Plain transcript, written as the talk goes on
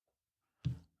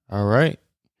All right.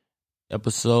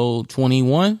 Episode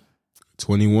 21.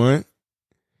 21.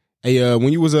 Hey,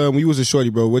 when you was a shorty,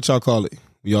 bro, what y'all call it?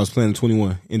 When y'all was playing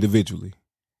 21 individually.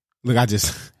 Look, I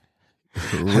just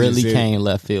really came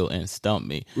left field and stumped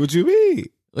me. What you mean?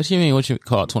 What you mean? What you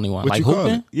call 21? What like you call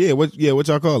hooping? it? Yeah, what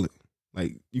y'all call it?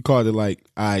 Like you called it like,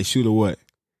 I shoot or what?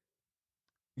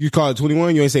 You call it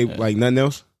 21? You ain't say like nothing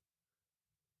else?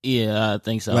 Yeah, I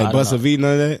think so. Like bust a V,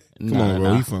 none of that? Come Nah, on, bro.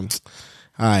 nah. You from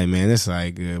all right, man. That's all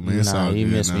right, good, man. It's all you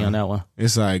good, missed me on that one.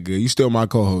 It's all right, good. You still my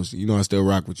co-host. You know I still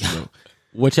rock with you, though.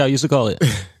 What y'all used to call it?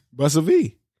 Bust a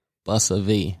V. Bust a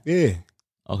V. Yeah.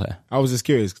 Okay. I was just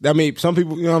curious. I mean, some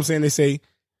people, you know what I'm saying, they say,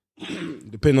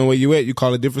 depending on where you at, you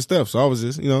call it different stuff. So I was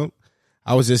just,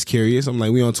 I was just curious. I'm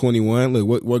like, we on 21.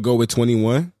 Look, what go with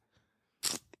 21?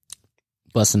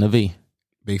 Busting a V.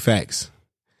 Big facts.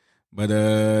 But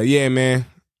yeah, man,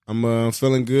 I'm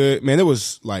feeling good. Man, it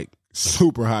was like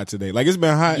super hot today. Like it's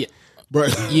been hot, Yeah. bro.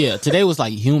 Yeah, today was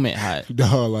like humid hot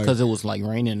Dog, like, because it was like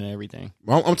raining and everything.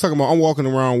 I'm talking about, I'm walking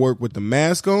around work with the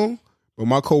mask on, but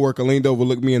my coworker leaned over,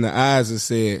 looked me in the eyes and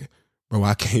said, bro,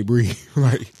 I can't breathe.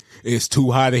 Like, it's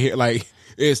too hot in here. Like,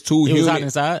 it's too humid. It was hot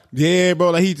inside? Yeah,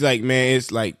 bro. Like, he's like, man,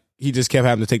 it's like, he just kept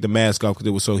having to take the mask off because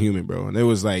it was so humid, bro. And it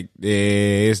was like, yeah,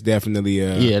 it's definitely,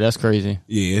 yeah, that's crazy.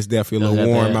 Yeah, it's definitely a That's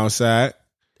little that warm bad. outside.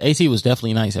 AC was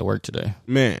definitely nice at work today.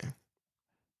 Man.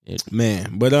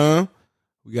 But,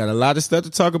 we got a lot of stuff to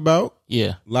talk about.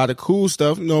 Yeah. A lot of cool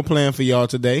stuff, planned for y'all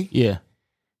today. Yeah.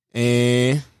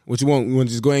 And what you want? You want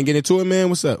to just go ahead and get into it, man?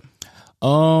 What's up?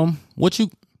 What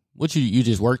you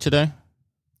just worked today?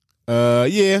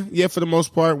 Yeah, for the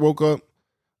most part, woke up.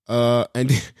 And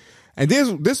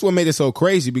this what made it so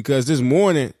crazy because this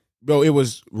morning, bro, it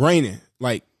was raining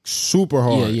like super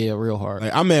hard. Yeah, real hard.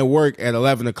 Like I'm at work at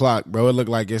 11 o'clock, bro. It looked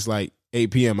like it's like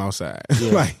 8 p.m. outside.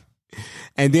 Yeah. Like,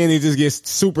 and then it just gets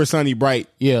super sunny, bright,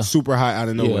 Yeah. super hot out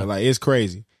of nowhere. Yeah. Like it's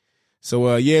crazy.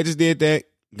 So yeah, just did that.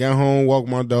 Got home, walked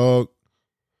my dog.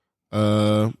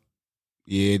 Yeah,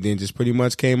 then just pretty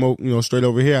much came over, straight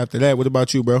over here after that. What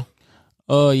about you, bro?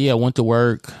 Yeah, went to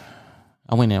work.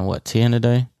 I went in 10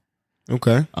 today.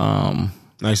 Okay.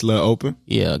 Nice little open.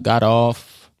 Yeah, got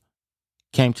off,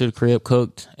 came to the crib,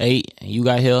 cooked, ate, and you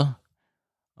got here.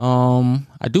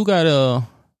 I do got a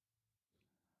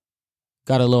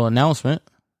little announcement.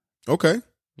 Okay.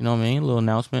 You know what I mean? A little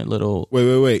announcement, little.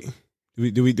 Wait.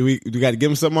 Do we got to give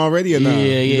him something already or not?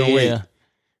 Yeah. Wait?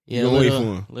 Yeah, wait for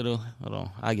him. Hold on.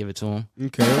 I'll give it to him.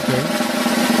 Okay.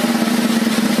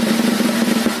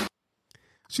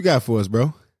 What you got for us,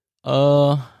 bro?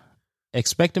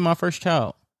 Expecting my first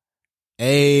child.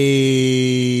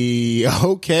 Hey,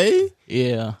 okay.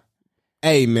 Yeah.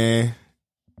 Hey, man.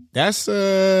 That's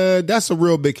a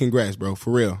real big congrats, bro.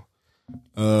 For real.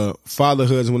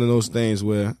 Fatherhood is one of those things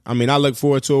where, I look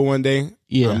forward to it one day.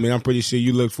 Yeah. I'm pretty sure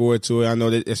you look forward to it. I know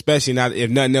that, especially not, if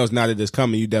nothing else, now that it's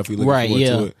coming, you definitely look forward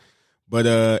to it. But,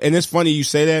 and it's funny you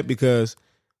say that because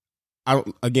I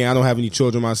don't have any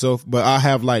children myself, but I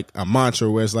have like a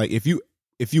mantra where it's like, if you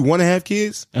want to have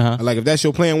kids, like if that's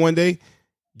your plan one day,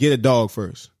 get a dog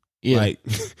first. Yeah.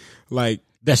 Like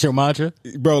That's your mantra?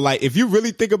 bro, like if you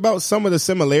really think about some of the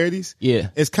similarities, Yeah.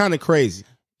 it's kind of crazy.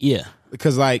 Yeah.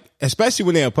 Because like, especially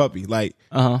when they're a puppy, like,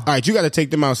 all right, you got to take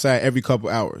them outside every couple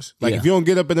hours. Like if you don't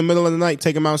get up in the middle of the night,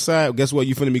 take them outside, guess what?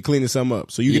 You're finna be cleaning something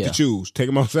up. So you get to choose. Take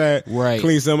them outside, Right.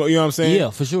 clean something up, you know what I'm saying? Yeah,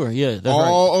 for sure. Yeah, that's right.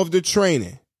 All of the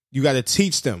training, you got to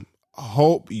teach them.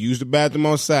 Hope, use the bathroom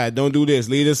on side. Don't do this.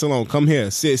 Leave this alone. Come here.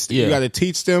 Sit. Yeah. You got to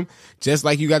teach them just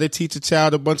like you got to teach a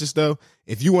child a bunch of stuff.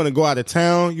 If you want to go out of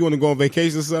town, you want to go on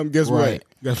vacation or something, guess Right. what?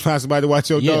 You got to find somebody to watch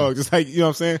your Yeah. dog. Just like, you know what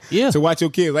I'm saying? Yeah. To watch your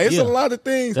kids. Like, it's Yeah. a lot of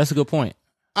things. That's a good point.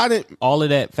 How All of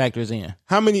that factors in.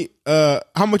 how much you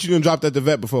done dropped at the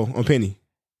vet before on Penny?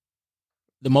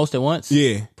 The most at once?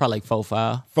 Yeah. Probably like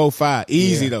 4-5. 4-5.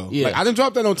 Easy Yeah. though. Yeah. Like I done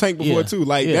dropped that on Tank before Yeah. too.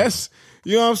 Like Yeah. that's,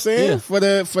 you know what I'm saying? Yeah. For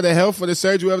the health, for the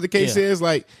surgery, whatever the case Yeah. is,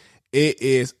 like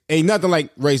ain't nothing like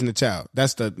raising a child.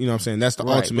 That's the, you know what I'm saying? That's the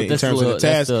Right, ultimate but in that's terms of the that's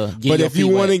task. the get But your if you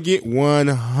feet want to wet. get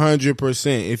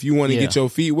 100%, if you want to Yeah. get your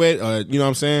feet wet, you know what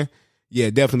I'm saying? Yeah,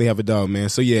 definitely have a dog, man.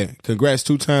 So yeah, congrats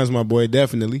 2 times, my boy.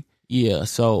 Definitely. Yeah,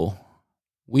 so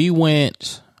we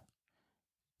went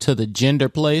to the gender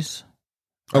place.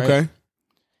 Right? Okay.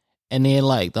 And then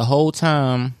like the whole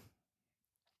time,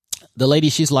 the lady,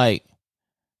 she's looking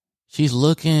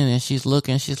and she's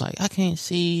looking. She's like, I can't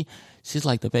see. She's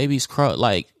like, the baby's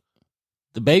like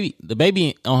the baby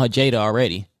on her Jada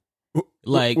already.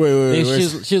 Like Wait.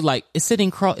 she was like, it's sitting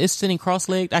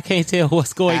cross-legged. I can't tell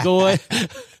what's going on.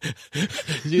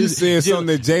 You said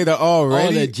something to Jada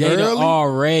already? Oh, the Jada early?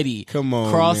 already. Come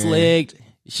on, cross-legged.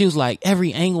 She was like,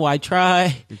 every angle I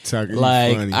try, Talking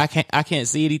like funny. I can't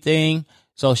see anything.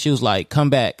 So she was like, come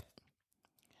back.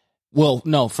 Well,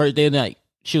 no, first day of the night,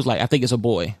 she was like, I think it's a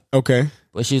boy. Okay.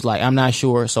 But she's like, I'm not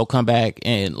sure. So come back.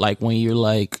 And like when you're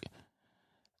like,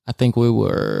 I think we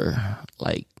were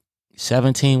like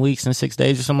 17 weeks and 6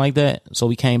 days or something like that. So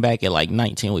we came back at like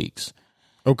 19 weeks.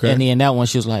 Okay. And then that one,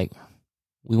 she was like,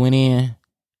 we went in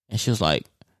and she was like,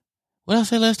 what did I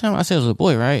say last time? I said it was a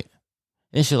boy, right?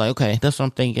 And she was like, okay, that's what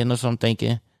I'm thinking. That's what I'm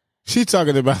thinking. She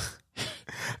talking about,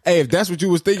 hey, if that's what you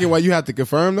was thinking, why you have to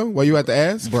confirm though? Why you have to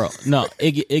ask? Bro, no,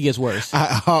 it gets worse.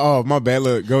 Oh, my bad.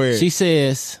 Look, go ahead. She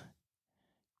says,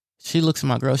 she looks at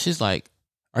my girl. She's like,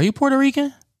 are you Puerto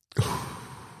Rican?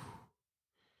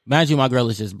 Mind you, my girl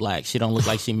is just black. She don't look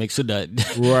like she mixed with that.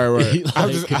 Right.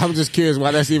 Like, I'm just curious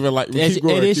why that's even like. And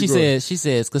then she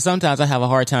says, because sometimes I have a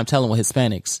hard time telling with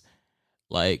Hispanics.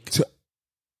 Like,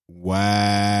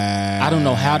 wow, I don't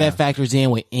know how that factors in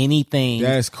with anything.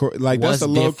 That's that's a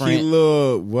low key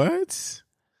look. What?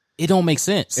 It don't make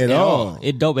sense at all.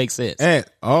 It don't make sense at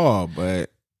all.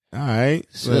 But all right,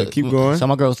 so keep going. So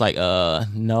my girl's like,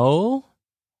 no.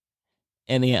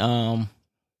 And then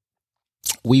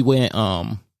we went.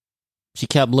 She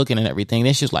kept looking at everything.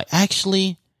 Then she was like,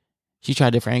 actually, she tried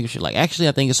different angles. She's like, actually,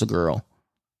 I think it's a girl.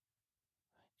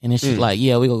 And then she's like,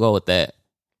 yeah, we gonna go with that.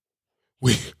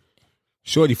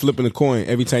 Shorty flipping a coin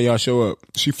every time y'all show up.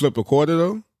 She flip a quarter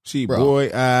though. She bro, boy,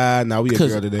 now we a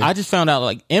girl today. I just found out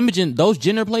like imaging those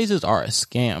gender places are a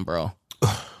scam, bro.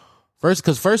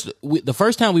 The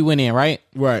first time we went in, right,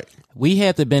 we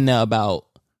had to been there about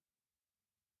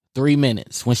 3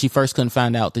 minutes when she first couldn't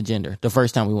find out the gender. The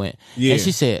first time we went, and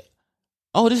she said,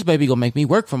 "Oh, this baby gonna make me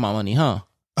work for my money, huh?"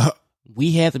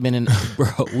 We had to been in, bro.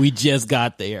 We just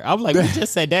got there. I'm like, we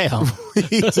just sat down.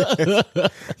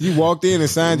 You walked in and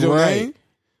signed your name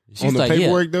on the like,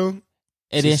 paperwork though.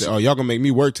 And then said, "Oh, y'all gonna make me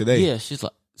work today?" Yeah, she's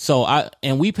like, so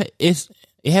we pay. It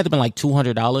had to been like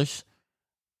 $200.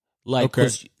 Like, okay.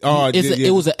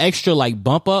 It was an extra like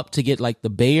bump up to get like the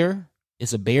bear.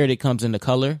 It's a bear that comes in the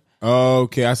color.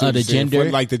 Okay, I see the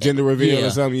gender, like the gender reveal or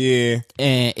something. Yeah,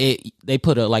 and they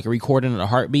put a recording of the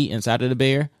heartbeat inside of the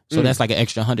bear, so that's like an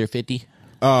extra $150.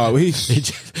 Oh,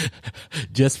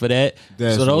 just for that.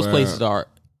 So those places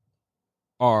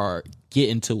are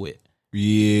getting to it.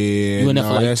 Yeah, you in there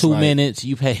for like 2 minutes.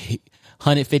 You pay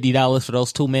 $150 for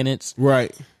those 2 minutes.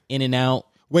 Right, in and out.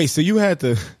 Wait, so you had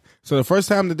to? So the first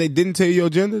time that they didn't tell you your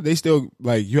gender, they still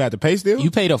like you had to pay still. You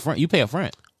paid up front. You pay up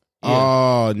front. Yeah.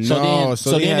 Oh no!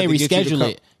 So then they reschedule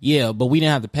it. Yeah, but we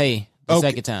didn't have to pay the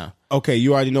second time. Okay,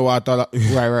 you already know what I thought.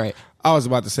 Right. I was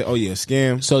about to say, oh yeah,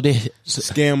 scam. So then,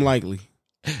 scam likely.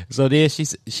 So then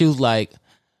she was like,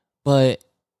 but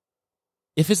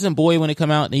if it's a boy when it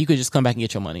come out, then you could just come back and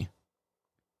get your money.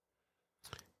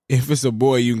 If it's a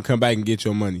boy, you can come back and get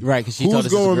your money. Right, because she told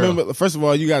us gonna remember? First of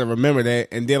all, you got to remember that,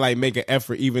 and then like make an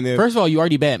effort. Even if first of all, you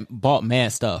already bought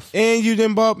mad stuff, and you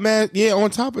didn't bought mad. Yeah, on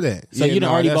top of that, so you done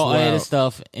already bought all that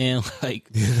stuff, and like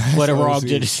what a wrong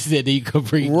gender she said that you could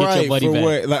get your money back.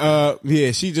 What? Like,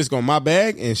 yeah, she just gonna my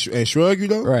bag and shrug you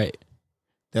though. Right,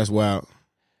 that's wild.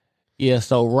 Yeah,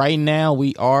 so right now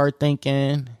we are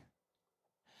thinking,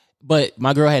 but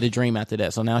my girl had a dream after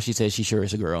that, so now she says she sure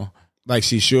is a girl. Like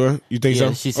she's sure? You think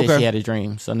so? She said she had a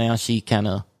dream. So now she kind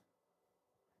of...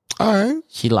 All right.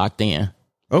 She locked in.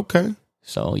 Okay.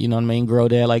 So, you know what I mean? Girl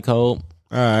dad like hope.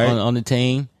 All right. On the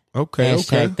team. Okay,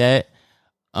 Hashtag that.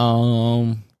 I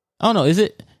don't know. Is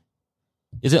it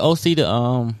OC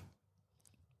to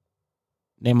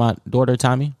name my daughter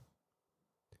Tommy?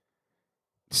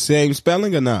 Same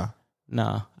spelling or nah?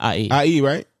 Nah. IE. IE,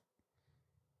 right?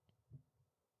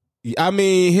 I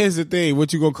mean, here's the thing.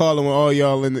 What you gonna call them when all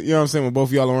y'all in the, you know what I'm saying, when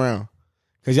both y'all around?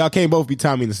 Because y'all can't both be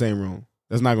Tommy in the same room.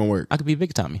 That's not gonna work. I could be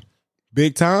Big Tommy.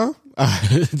 Big Tom?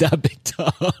 Not Big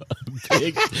Tom.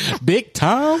 Big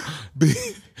Tom?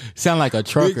 Sound like a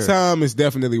trucker. Big Tom is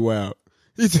definitely wild.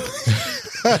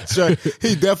 That's right.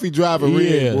 He definitely drive a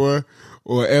rig, boy.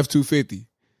 Or F-250.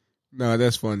 No,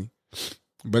 that's funny.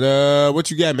 But what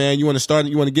you got, man? You want to start?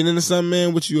 You want to get into something,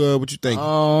 man? What you think?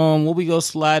 What we go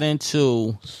slide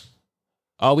into?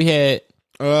 Oh, we had.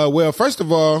 Well, first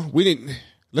of all, we didn't.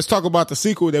 Let's talk about the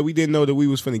sequel that we didn't know that we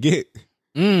was finna get.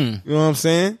 You know what I'm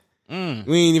saying? We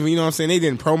ain't even. You know what I'm saying? They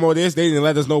didn't promo this. They didn't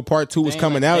let us know part 2 was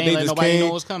coming out. They just came.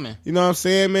 Know what's coming. You know what I'm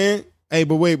saying, man? Hey,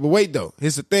 but wait though.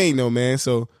 Here's the thing though, man.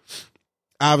 So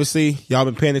obviously y'all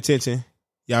been paying attention.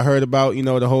 Y'all heard about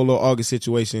the whole little August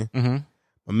situation. Mm-hmm.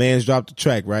 My man's dropped the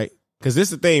track, right? Because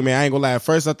this is the thing, man. I ain't gonna lie. At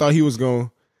first, I thought he was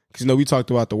going, because we talked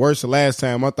about the worst the last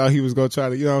time. I thought he was gonna try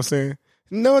to, you know what I'm saying?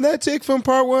 No, that chick from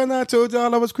part 1 I told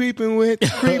y'all I was creeping with,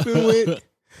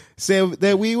 said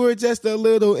that we were just a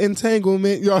little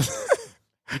entanglement. You know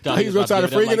He was gonna try to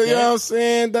freak it, you know what I'm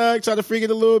saying, dog? Try to freak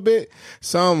it a little bit.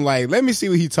 So I'm like, let me see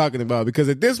what he's talking about, because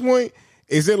at this point,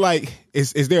 is it like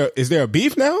is there a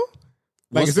beef now?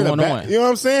 Like, what's going on? You know what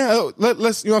I'm saying?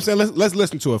 Let's you know what I'm saying. Let's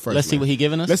listen to it first. Let's see what he's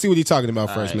giving us. Let's see what he's talking about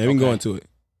first, man. We can go into it.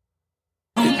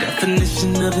 The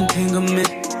definition of entanglement.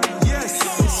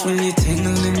 Yes, it's when you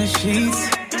tangle in the sheets.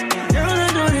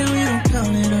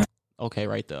 Okay,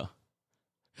 right there.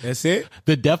 That's it.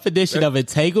 The definition of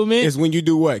entanglement is when you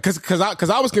do what? Because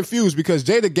I was confused because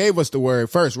Jada gave us the word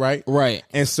first, right? Right.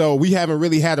 And so we haven't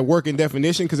really had a working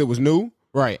definition because it was new.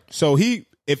 Right. So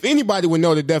if anybody would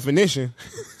know the definition,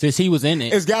 since he was in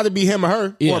it, it's got to be him or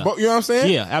her. Yeah. Or you know what I'm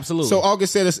saying? Yeah, absolutely. So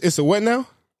August said it's a what now?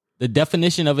 The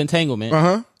definition of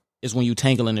entanglement is when you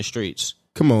tangle in the streets.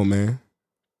 Come on, man.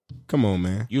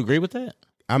 You agree with that?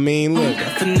 I mean, look.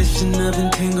 Definition of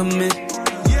entanglement.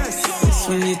 Yes, it's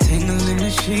when you tangle in the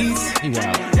sheets. He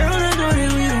wild. Girl, I know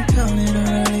that we don't count in a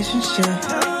relationship,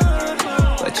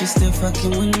 but you still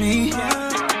fucking with me.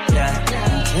 Yeah,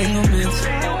 entanglements.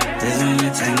 Is when you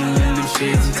tangle in the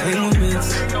sheets. Entanglements.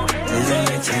 Is when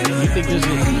you tangle. You think this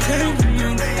is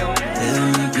entanglements? Is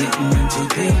when you getting into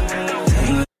deep.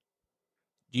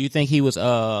 Do you think he was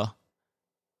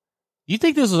you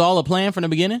think this was all a plan from the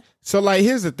beginning? So like,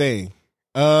 here's the thing.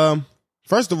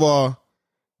 First of all,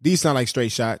 these sound like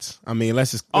straight shots. I mean,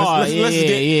 let's just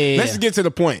get to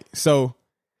the point. So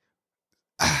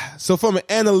from an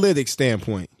analytics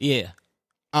standpoint,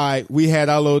 all right, we had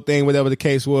our little thing, whatever the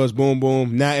case was, boom,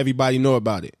 boom. Now everybody know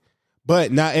about it.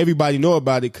 But not everybody know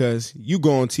about it because you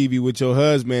go on TV with your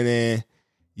husband and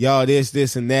y'all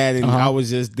this, and that, and I was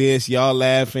just this, y'all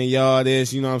laughing, y'all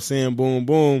this, you know what I'm saying, boom,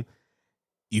 boom.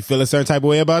 You feel a certain type of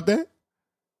way about that?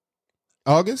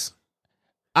 August?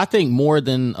 I think more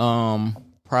than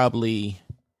probably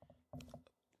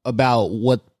about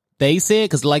what they said,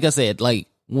 because like I said, like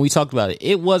when we talked about it,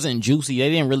 it wasn't juicy. They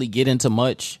didn't really get into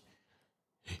much.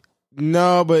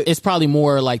 No, but it's probably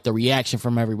more like the reaction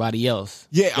from everybody else.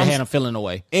 Yeah, I had them feeling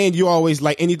away. And you always,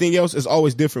 like anything else, is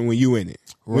always different when you in it.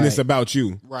 When it's about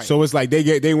you. Right. So it's like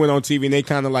they went on TV and they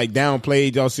kind of like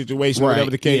downplayed y'all situation,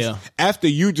 whatever the case. Yeah. After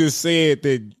you just said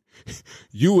that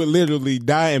you would literally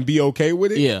die and be okay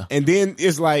with it. Yeah. And then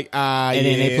it's like, and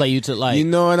then they play you to like, you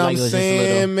know what like I'm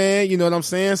saying, man? You know what I'm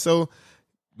saying? So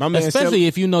my man, especially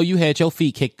if you know you had your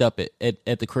feet kicked up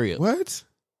at the crib. What?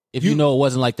 If you know it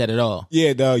wasn't like that at all.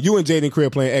 Yeah, dog. You and Jaden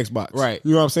crib playing Xbox. Right.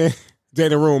 You know what I'm saying?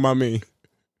 Jaden room, I mean.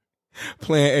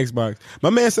 Playing Xbox. My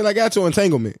man said, I got your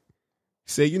entanglement.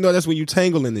 He said, you know, that's when you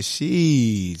tangle in the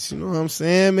sheets. You know what I'm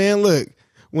saying, man? Look,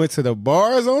 went to the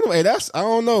bars on them. Hey, I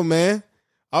don't know, man.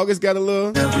 August got a little,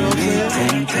 you know what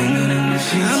I'm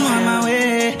saying? I'm on my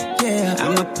way, yeah.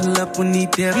 I'ma pull up when he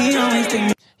there. He always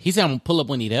think. He said I'm gonna pull up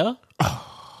when he there?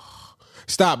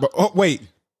 Stop, bro. Oh, wait.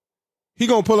 He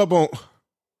gonna pull up on...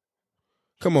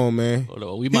 Come on, man.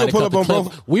 We might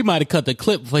have cut the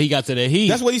clip before he got to the heat.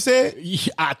 That's what he said?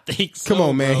 Yeah, I think so. Come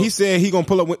on, man. Bro. He said he gonna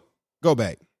pull up when... Go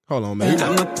back. Hold on, man.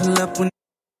 I'ma pull up when...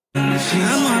 I'm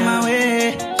on my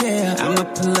way, yeah. I'ma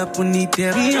pull up when he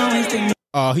there. He always think...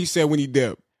 He said when he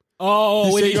dipped.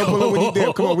 Oh, he said he gonna pull up when he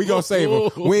dipped. Come on, we gonna save him.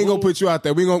 We ain't gonna put you out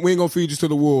there. We ain't gonna feed you to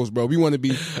the wolves, bro. We want to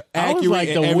be accurate. Like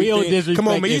and the everything. real disrespect. Come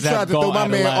on, man. You tried to throw my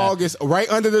man August right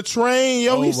under the train,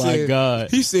 yo. Oh my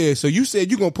God. He said. So you said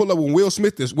you gonna pull up when Will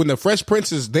Smith is when the Fresh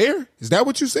Prince is there? Is that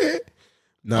what you said?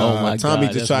 No, Tommy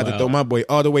just tried to throw my boy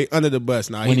all the way under the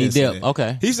bus. Nah, when he dipped.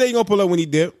 Okay. He said he gonna pull up when he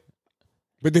dipped.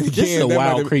 But then this is a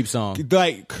wild creep song.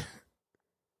 Like,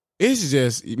 it's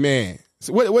just, man.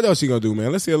 So what else you gonna do,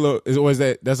 man? Let's see a little. That's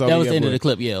all. That was the end of the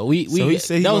clip. Yeah, we that was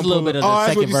a little bit of the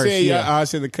second verse. Yeah, I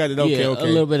should have cut it. Okay, okay. A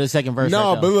little bit of the second verse.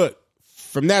 No, but look,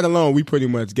 from that alone, we pretty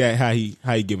much got how he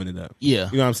giving it up. Yeah,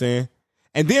 you know what I'm saying.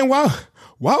 And then why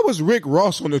was Rick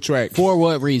Ross on the track? For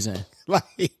what reason?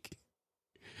 like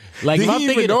did he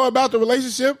even know about the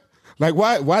relationship? Like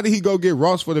why did he go get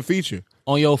Ross for the feature?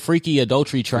 On your freaky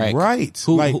adultery track, right?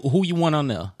 Who you want on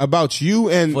there? About you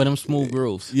and for them smooth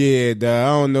grooves. Yeah, I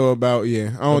don't know about.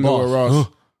 Yeah, I don't know what Ross.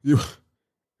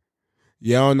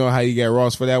 Yeah, I don't know how you got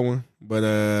Ross for that one, but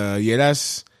yeah,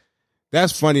 that's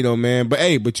funny though, man. But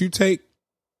hey, but you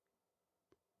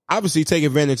obviously take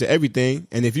advantage of everything,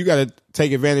 and if you got to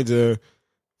take advantage of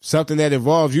something that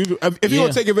involves you, if you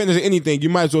don't take advantage of anything, you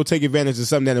might as well take advantage of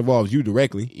something that involves you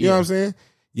directly. You know what I'm saying?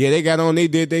 Yeah, they got on, they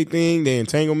did their thing, they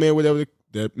entanglement, whatever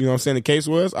you know what I'm saying, the case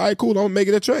was. All right, cool, don't make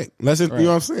it a track. Let's, you know what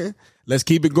I'm saying? Let's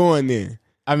keep it going then.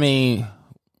 I mean,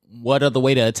 what other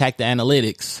way to attack the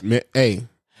analytics? Hey.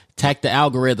 Attack the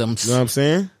algorithms. You know what I'm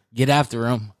saying? Get after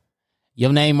them.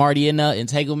 Your name already in the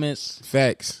entanglements.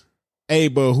 Facts. Hey,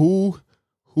 but who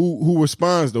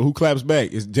responds though? Who claps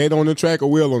back? Is Jada on the track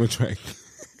or Will on the track?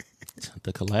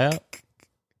 The collab?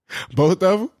 Both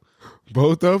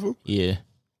of them? Yeah.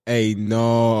 Hey,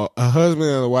 no. A husband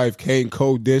and a wife can't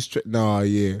co-district. No,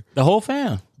 yeah. The whole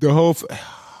fam.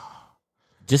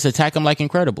 Just attack them like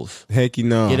Incredibles. Heck,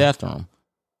 no. Get after them.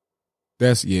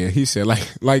 That's, yeah, he said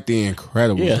like the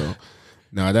Incredibles, though.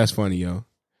 No, that's funny, yo.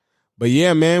 But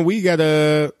yeah, man, we got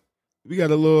a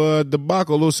little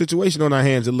debacle, a little situation on our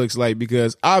hands, it looks like,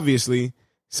 because obviously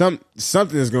something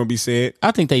is going to be said.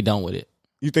 I think they done with it.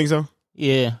 You think so?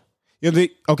 Yeah. You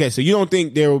think, okay, so you don't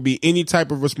think there will be any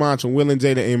type of response from Will and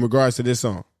Jada in regards to this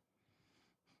song?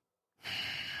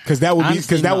 Because that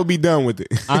would be done with it.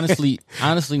 honestly,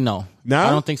 no. No? I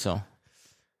don't think so.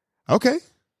 Okay.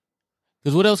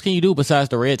 Because what else can you do besides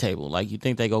the red table? Like, you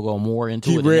think they go more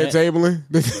into it? Keep red tabling?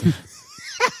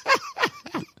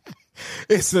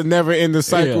 It's a never ending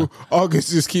cycle. Yeah.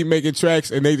 August just keep making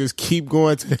tracks and they just keep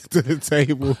going to the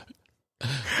table.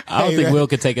 I don't think Will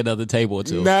could take another table or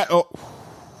two.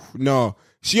 No.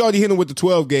 She already hit him with the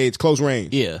 12 gauge, close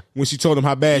range. Yeah. When she told him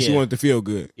how bad she wanted to feel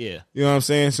good. Yeah. You know what I'm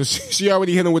saying? So she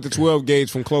already hit him with the 12 gauge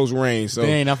from close range. So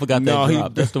dang, I forgot that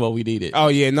drop. That's the one we needed. Oh,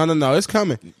 yeah. No. It's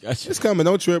coming. It's coming.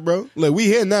 Don't trip, bro. Look, we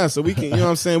here now, so we can, you know what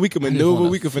I'm saying? We can maneuver.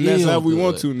 We can finesse however we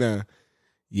want to now.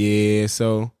 Yeah,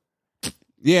 so.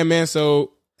 Yeah, man.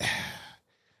 So,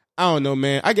 I don't know,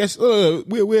 man. I guess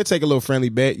we'll take a little friendly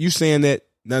bet. You saying that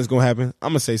nothing's going to happen? I'm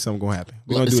going to say something's going to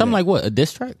happen. Something like what? A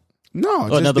diss track? No.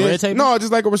 Just another red table? No,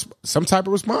 just like some type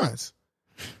of response.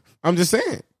 I'm just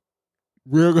saying.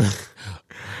 Real good.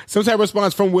 Some type of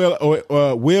response from Will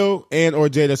or Will and or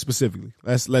Jada specifically.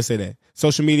 Let's say that.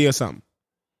 Social media or something.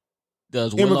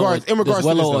 Does Willow or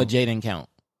Jaden count?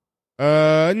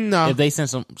 No. If they send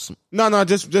some No,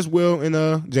 just Will and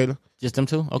Jada. Just them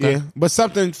two? Okay. Yeah. But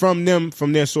something from them,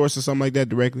 from their source or something like that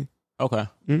directly. Okay.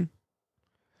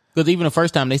 Because even the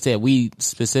first time they said we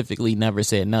specifically never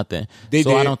said nothing. I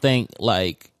don't think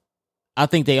I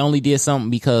think they only did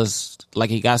something because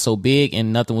it got so big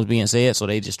and nothing was being said, so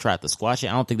they just tried to squash it.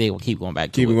 I don't think they will keep going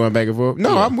back to it. Keep going back and forth.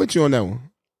 No, yeah. I'm with you on that one.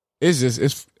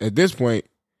 It's at this point,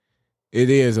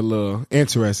 it is a little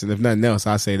interesting. If nothing else,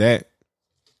 I say that.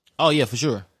 Oh yeah, for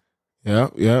sure.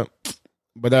 Yeah.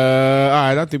 But all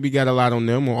right, I think we got a lot on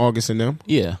them, on August and them.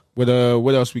 Yeah. What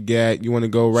else we got? You want to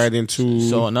go right into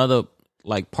another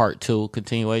part 2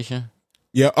 continuation?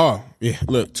 Yeah. Oh, yeah.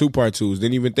 Look, 2 part 2s.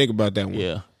 Didn't even think about that one.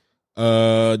 Yeah.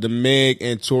 The Meg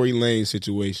and Tory Lanez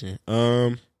situation.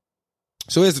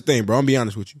 So here's the thing, bro. I'm gonna be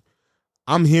honest with you.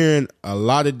 I'm hearing a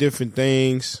lot of different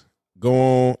things go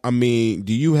on. I mean,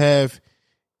 do you have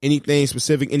anything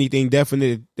specific, anything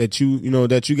definite that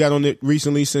you got on it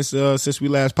recently since we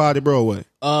last potted, bro? Or what?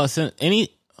 All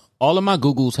of my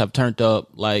Googles have turned up.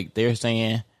 Like they're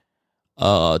saying,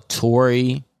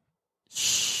 Tory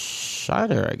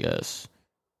Scheider, I guess.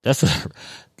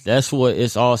 That's what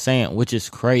it's all saying, which is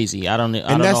crazy. I don't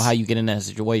know how you get in that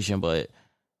situation, but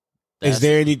is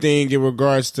there anything in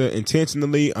regards to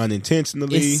intentionally,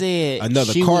 unintentionally? It said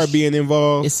another car being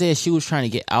involved. It said she was trying to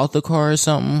get out the car or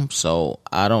something. So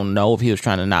I don't know if he was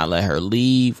trying to not let her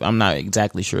leave. I'm not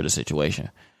exactly sure of the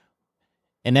situation.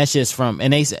 And that's just from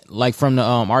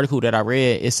the article that I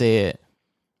read. It said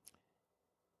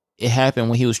it happened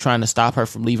when he was trying to stop her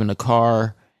from leaving the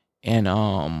car, and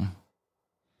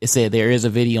it said there is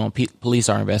a video and police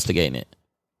are investigating it.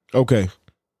 Okay,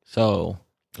 so.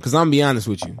 Because I'm gonna be honest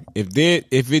with you,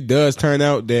 if it does turn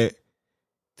out that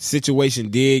the situation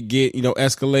did get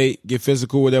escalate, get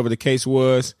physical, whatever the case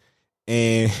was,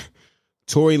 and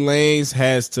Tory Lanez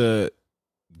has to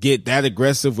get that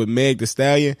aggressive with Meg Thee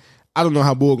Stallion, I don't know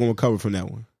how Bull gonna recover from that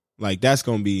one. Like that's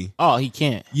gonna be he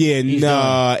can't. Yeah,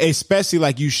 nah, especially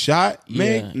like you shot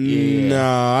Meg. Yeah.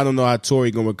 Nah, I don't know how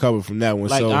Tory gonna recover from that one.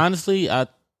 Like honestly,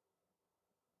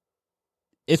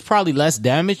 it's probably less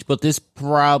damage, but this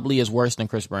probably is worse than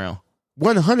Chris Brown.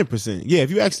 100%. Yeah,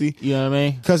 if you actually... You know what I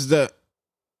mean? Because the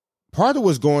part of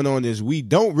what's going on is we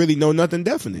don't really know nothing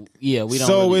definite. Yeah, we don't.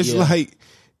 So it's like,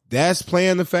 that's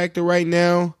playing the factor right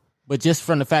now. But just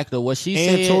from the fact of what she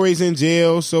said... And Tory's in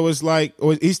jail, so it's like...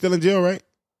 he's still in jail, right?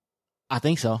 I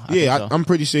think so. I'm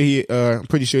pretty sure he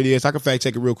is. I can fact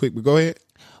check it real quick, but go ahead.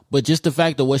 But just the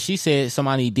fact of what she said,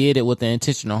 somebody did it with the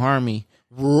intention to harm me.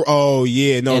 Oh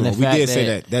yeah, no, we did say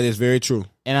that. That is very true.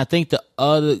 And I think the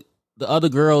other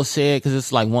girl said, because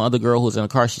it's like one other girl who's in the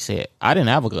car, she said, "I didn't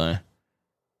have a gun,"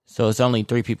 so it's only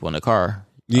 3 people in the car.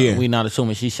 Yeah, we not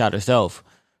assuming she shot herself.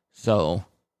 So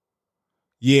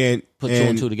yeah, put 2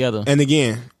 and 2 together. And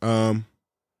again,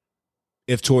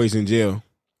 if Tory's in jail,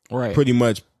 right, pretty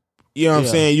much, you know what I'm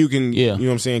saying. You can, you know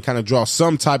what I'm saying, kind of draw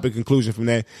some type of conclusion from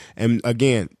that. And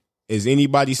again, is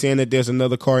anybody saying that there's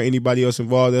another car, anybody else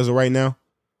involved as of right now?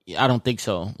 I don't think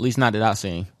so. At least not that I've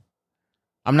seen.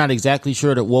 I'm not exactly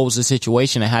sure what was the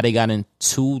situation and how they got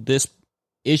into this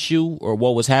issue or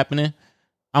what was happening.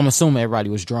 I'm assuming everybody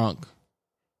was drunk,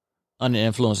 under the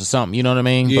influence of something. You know what I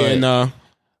mean? Yeah,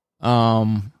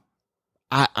 but,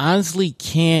 I honestly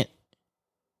can't.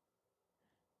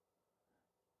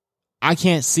 I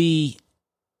can't see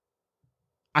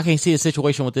a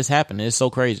situation with this happening. It's so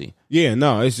crazy. Yeah,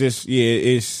 no, it's just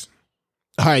it's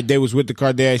all right. They was with the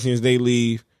Kardashians. They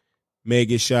leave. Meg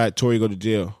gets shot. Tory go to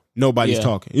jail. Nobody's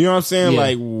talking. You know what I'm saying?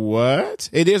 Like, what?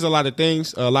 It is a lot of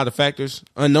things, a lot of factors,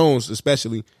 unknowns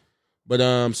especially. But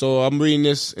so I'm reading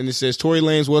this, and it says Tory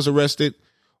Lanez was arrested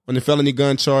on the felony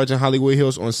gun charge in Hollywood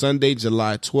Hills on Sunday,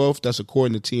 July 12th. That's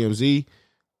according to TMZ.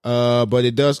 But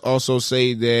it does also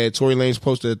say that Tory Lanez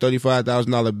posted a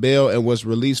 $35,000 bail and was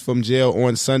released from jail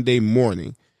on Sunday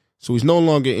morning. So he's no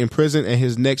longer in prison, and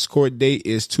his next court date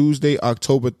is Tuesday,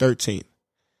 October 13th.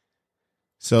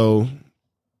 So,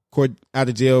 court out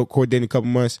of jail, court date in a couple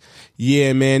months.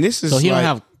 Yeah, man, this is so he don't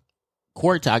have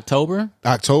court to October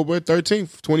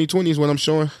 13th, 2020 is what I'm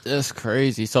showing. That's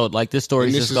crazy. So, like, this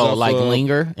story just go like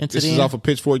linger into this is off of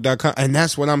Pitchfork.com, and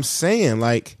that's what I'm saying.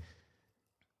 Like,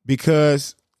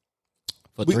 because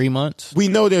for 3 months, we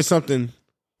know there's something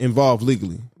involved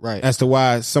legally, right? As to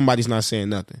why somebody's not saying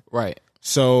nothing, right?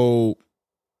 So,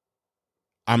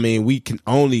 I mean, we can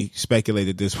only speculate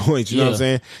at this point. You know what I'm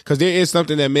saying? Because there is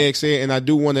something that Meg said, and I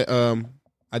do want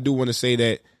to say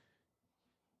that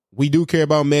we do care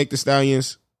about Meg Thee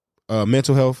Stallion's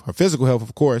mental health, her physical health,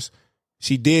 of course.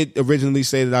 She did originally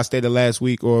say that I stated last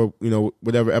week, or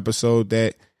whatever episode,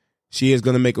 that she is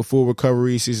going to make a full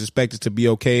recovery. She's expected to be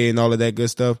okay and all of that good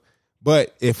stuff.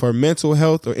 But if her mental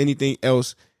health or anything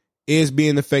else is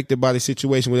being affected by the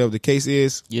situation, whatever the case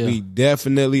is, we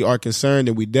definitely are concerned,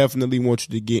 and we definitely want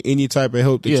you to get any type of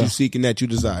help that you seek and that you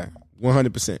desire.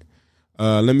 100%.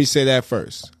 Let me say that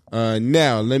first.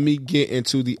 Now, let me get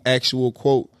into the actual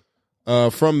quote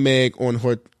from Meg on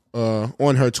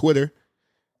her Twitter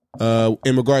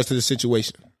in regards to the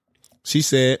situation. She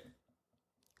said,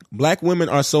 "Black women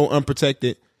are so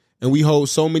unprotected, and we hold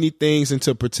so many things in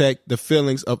to protect the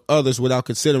feelings of others without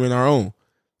considering our own.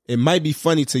 It might be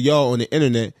funny to y'all on the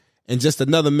internet and just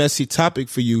another messy topic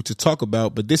for you to talk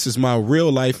about, but this is my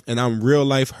real life, and I'm real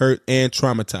life hurt and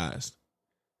traumatized."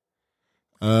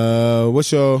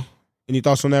 What's your any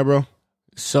thoughts on that, bro?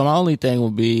 So my only thing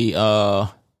would be the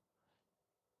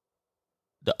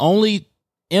only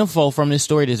info from this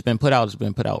story that's been put out has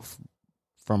been put out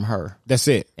from her. That's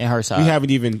it. And her side. We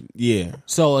haven't even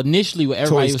So initially what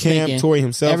everybody Tory's was camp, thinking, Tory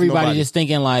himself, everybody just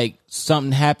thinking like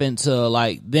something happened to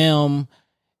like them,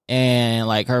 and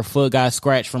like her foot got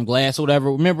scratched from glass or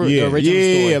whatever. Remember the original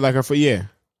story? Yeah, like her foot,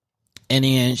 And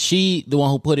then she, the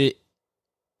one who put it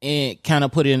in, kind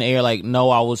of put it in the air like, no,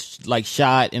 I was like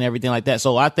shot and everything like that.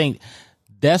 So I think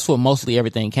that's what mostly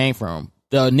everything came from.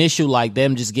 The initial, like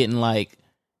them just getting like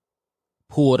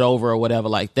pulled over or whatever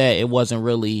like that. It wasn't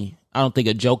really, I don't think,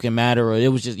 a joking matter, or it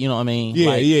was just, you know what I mean?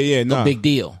 A big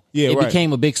deal. Yeah, it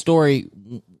became a big story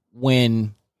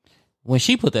when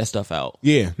she put that stuff out.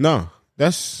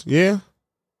 That's and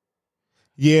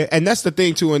that's the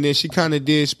thing too. And then she kind of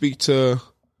did speak to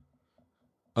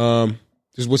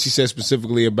just what she said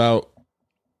specifically about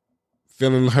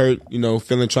feeling hurt,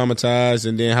 feeling traumatized,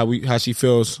 and then how she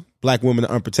feels black women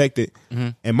are unprotected. Mm-hmm.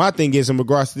 And my thing is, in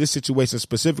regards to this situation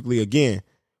specifically, again,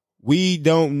 we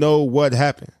don't know what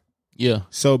happened. Yeah.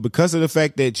 So because of the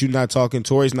fact that you're not talking,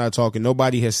 Tory's not talking,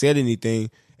 nobody has said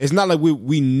anything. It's not like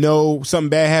we know something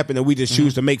bad happened and we just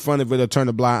choose to make fun of it or turn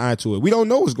a blind eye to it. We don't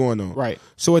know what's going on. Right.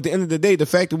 So at the end of the day, the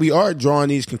fact that we are drawing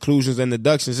these conclusions and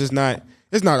deductions is not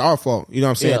our fault. You know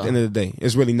what I'm saying? At the end of the day,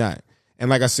 it's really not. And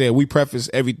like I said, we preface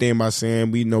everything by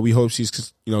saying we hope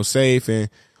she's safe, and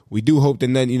we do hope that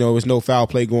there's no foul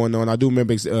play going on. I do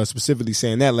remember specifically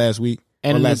saying that last week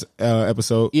or last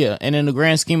episode. Yeah, and in the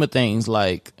grand scheme of things,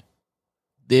 like,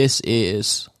 this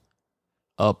is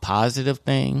a positive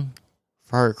thing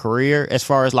for her career as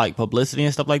far as like publicity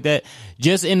and stuff like that.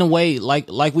 Just in a way, like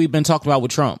we've been talking about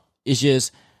with Trump, it's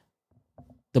just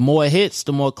the more it hits,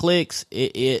 the more clicks.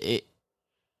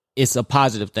 It's a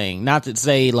positive thing. Not to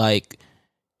say like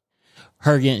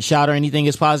her getting shot or anything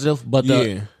is positive, but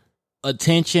the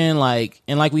attention, like,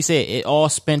 and like we said, it all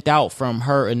spent out from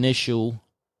her initial,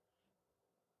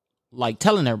 like,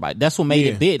 telling everybody. That's what made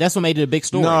it big. That's what made it a big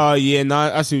story.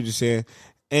 I see what you're saying.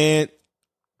 And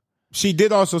she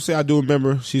did also say, I do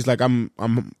remember, she's like, I'm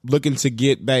looking to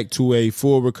get back to a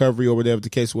full recovery or whatever the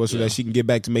case was, so that she can get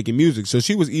back to making music. So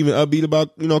she was even upbeat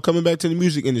about, coming back to the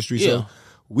music industry. So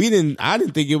I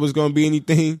didn't think it was going to be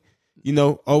anything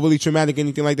overly traumatic,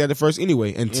 anything like that at first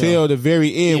anyway, until the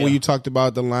very end when you talked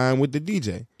about the line with the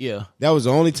DJ. Yeah. That was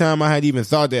the only time I had even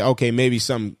thought that, okay, maybe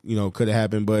something, could have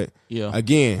happened. But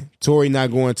again, Tory not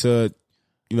going to,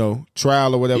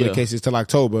 trial or whatever the case is till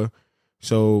October.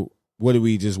 So what do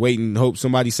we just wait and hope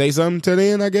somebody say something till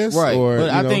then, I guess? Right. Or, but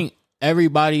I think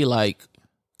everybody like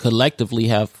collectively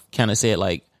have kind of said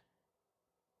like,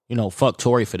 fuck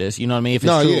Tory for this. You know what I mean? If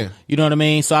it's true, you know what I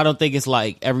mean? So I don't think it's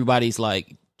like everybody's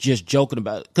like, just joking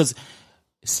about it, because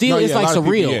still it's like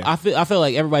surreal. People, I feel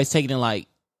like everybody's taking it like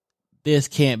this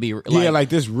can't be like, like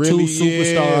this really two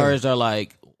superstars are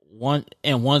like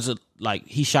one's like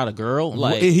he shot a girl,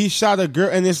 like he shot a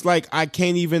girl, and it's like I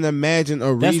can't even imagine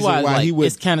a reason why he would.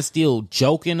 It's kind of still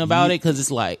joking about it because it's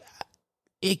like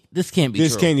this can't be.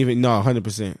 This true. can't even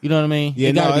 100%. You know what I mean?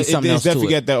 Yeah, it's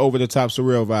definitely got that over the top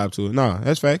surreal vibe to it. No,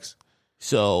 that's facts.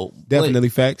 So definitely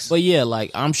facts. But yeah, like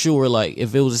I'm sure, like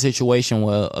if it was a situation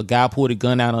where a guy pulled a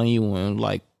gun out on you and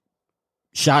like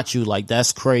shot you, like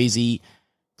that's crazy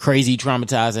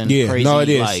traumatizing. Yeah, crazy, no, it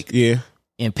is. Like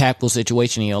impactful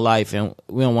situation in your life, and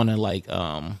we don't want to like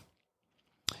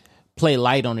play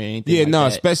light on it or anything. Yeah, like that.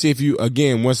 Especially if you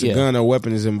once a gun or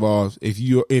weapon is involved, if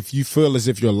you feel as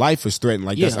if your life is threatened,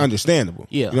 like that's understandable.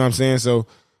 Yeah, you know what I'm saying. So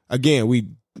again, we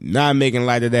not making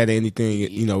light of that or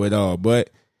anything, at all,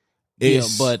 but.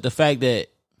 But the fact that,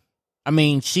 I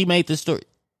mean, she made the story.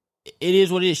 It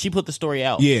is what it is. She put the story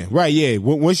out. Yeah, right. Yeah,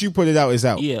 once you put it out, it's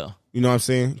out. Yeah, you know what I'm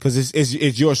saying? Because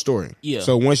it's your story. Yeah.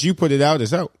 So once you put it out,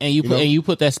 it's out. And you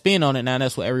put that spin on it. Now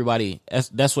that's what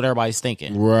everybody's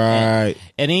thinking. Right.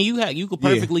 And then you could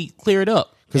perfectly clear it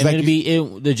up because like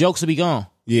the jokes will be gone.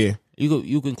 Yeah.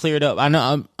 You can clear it up. I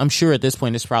know. I'm sure at this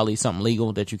point it's probably something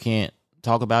legal that you can't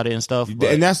talk about it and stuff.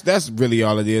 But. And that's really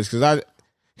all it is.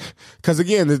 Because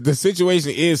again, the situation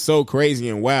is so crazy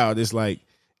and wild. It's like,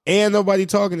 and nobody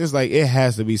talking. It's like it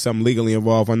has to be something legally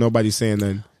involved, or nobody's saying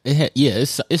nothing.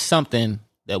 It's something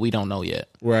that we don't know yet.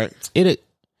 Right. It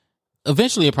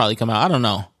eventually it'll probably come out. I don't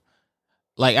know.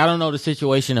 Like I don't know the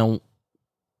situation. And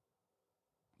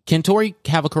can Tory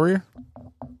have a career?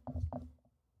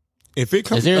 If it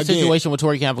comes, is there a situation where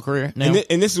Tory can have a career now?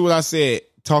 And this is what I said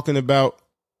talking about.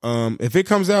 If it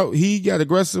comes out, he got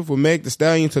aggressive with Meg Thee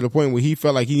Stallion to the point where he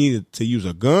felt like he needed to use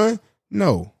a gun.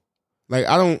 No, like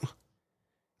I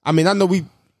know we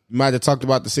might have talked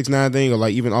about the 6ix9ine thing or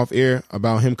like even off air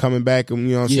about him coming back and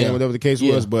what I'm saying, whatever the case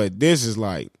was. But this is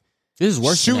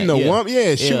worse. Shooting a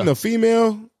woman, shooting a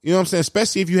female. You know what I'm saying?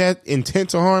 Especially if you had intent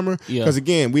to harm her. Because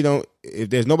again, if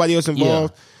there's nobody else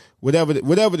involved, whatever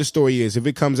the story is, if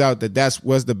it comes out that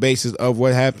was the basis of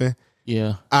what happened,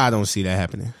 I don't see that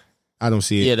happening. I don't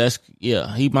see it.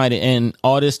 He might have, and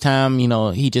all this time,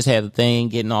 he just had the thing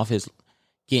getting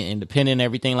independent and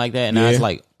everything like that, and now it's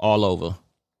like all over.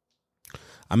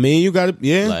 I mean, you got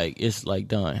to, like it's like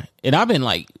done. And I've been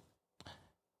rocking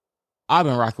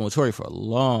with Tory for a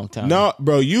long time. No,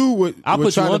 bro, you were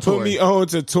trying to put me on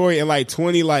to Tory in like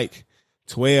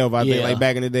 2012, I think, like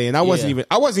back in the day, and I wasn't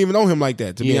even on him like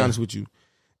that, to be honest with you.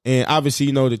 And obviously,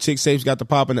 the Chick Safes got the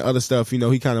pop and the other stuff. He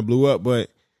kind of blew up,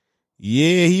 but.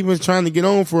 Yeah, he was trying to get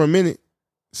on for a minute.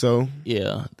 So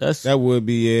that would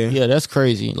be that's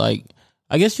crazy. Like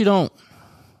I guess you don't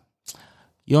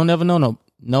never know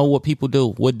what people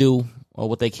would do or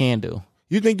what they can do.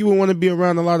 You think you would want to be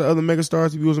around a lot of other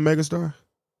megastars if you was a megastar,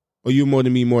 or you more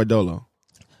than me, more dolo?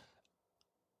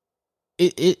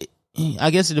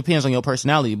 I guess it depends on your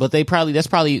personality, but that's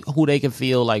probably who they can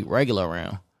feel like regular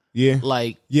around. Yeah,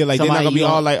 like they're not gonna be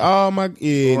all like, oh my,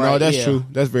 no, that's true.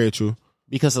 That's very true.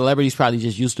 Because celebrities probably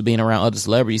just used to being around other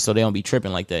celebrities, so they don't be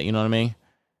tripping like that. You know what I mean?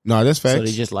 No, that's facts. So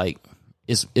they just like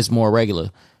it's more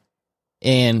regular,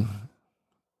 and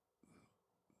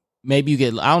maybe I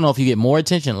don't know if you get more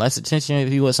attention, less attention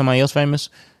if you were somebody else famous.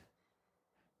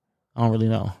 I don't really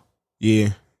know.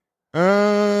 Yeah,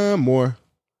 more.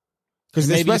 Because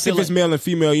especially if it's male and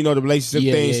female, the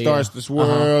relationship thing starts to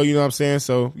swirl. You know what I'm saying?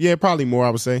 So probably more. I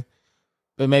would say.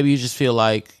 But maybe you just feel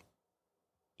like,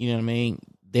 you know what I mean?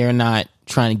 They're not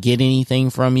trying to get anything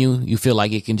from you. You feel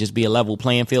like it can just be a level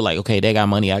playing field. Like, okay, they got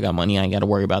money, I got money. I ain't got to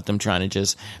worry about them trying to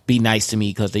just be nice to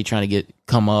me because they trying to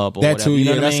come up or that whatever. Too, you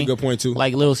know what that's I mean? A good point too.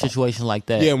 Like little situations like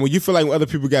that. Yeah, when you feel like when other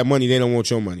people got money, they don't want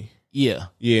your money. Yeah.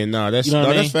 Yeah, that's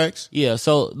that's facts. Yeah,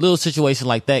 so little situations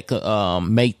like that could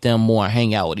make them more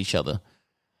hang out with each other.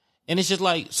 And it's just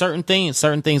like certain things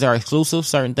are exclusive.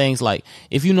 Certain things, like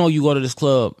if you go to this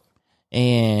club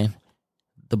and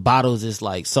the bottles is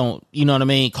like, so, you know what I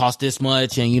mean, cost this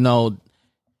much, and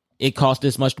it costs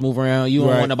this much to move around. You don't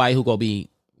want nobody who gonna be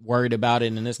worried about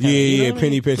it and this kind of,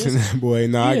 penny pinching that boy.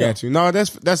 No, I got you. No,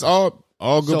 that's all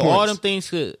All good so points. all them things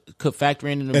could factor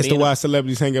in. That's the why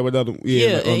celebrities hang out with other and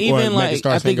even like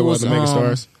I think it was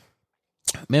megastars.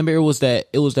 Remember, it was that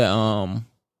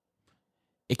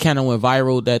it kind of went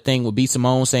viral, that thing with B.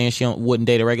 Simone saying she wouldn't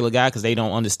date a regular guy because they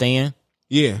don't understand.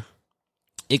 Yeah.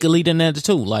 It could lead to that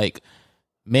too. Like,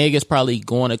 Meg is probably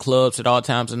going to clubs at all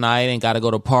times of night and got to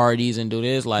go to parties and do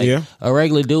this. Like, a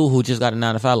regular dude who just got a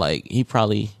 9 to 5, like, he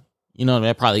probably,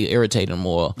 that probably irritate him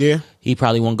more. Yeah. He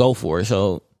probably won't go for it.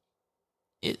 So,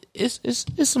 it's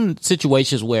some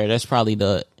situations where that's probably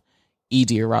the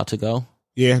easier route to go.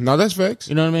 Yeah. No, that's facts.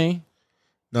 You know what I mean?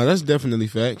 No, that's definitely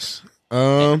facts.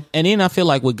 And then I feel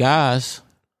like with guys,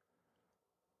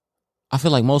 I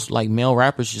feel like most like male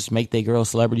rappers just make their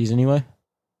girls celebrities anyway.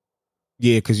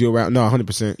 Yeah, because you're around. No,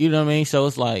 100%. You know what I mean? So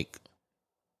it's like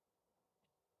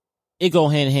it go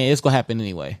hand in hand. It's gonna happen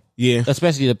anyway. Yeah,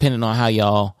 especially depending on how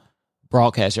y'all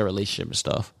broadcast your relationship and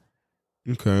stuff.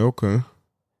 Okay.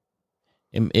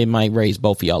 It might raise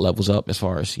both of y'all levels up as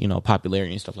far as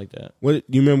popularity and stuff like that. What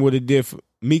you remember? What it did for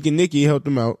Meek and Nicki helped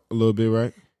them out a little bit,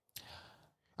 right?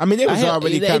 I mean, it was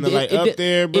already kind of like up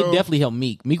there, bro. It definitely helped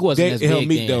Meek. Meek wasn't as big. It helped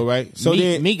Meek though, right? So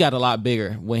Meek got a lot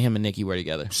bigger when him and Nicki were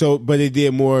together. So, but it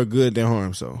did more good than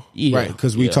harm. So, right?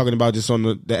 Because we talking about just on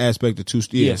the aspect of two.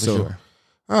 Yeah, so sure.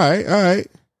 All right.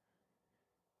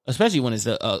 Especially when it's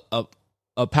a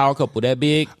power couple that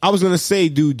big. I was gonna say,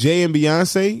 do Jay and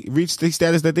Beyonce reach the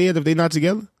status that they had if they're not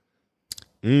together?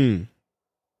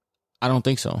 I don't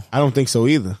think so. I don't think so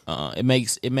either. It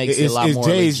makes it a lot more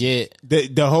Jay's, legit.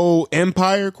 The whole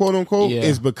empire, quote unquote,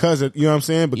 is because of what I'm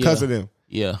saying, because of them.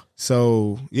 Yeah.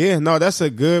 So no, that's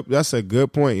a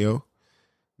good point, yo.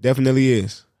 Definitely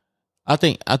is. I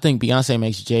think Beyonce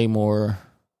makes Jay more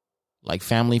like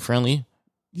family friendly.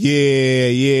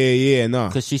 Yeah. No,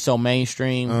 because she's so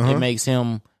mainstream, it makes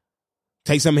him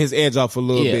take some of his edge off a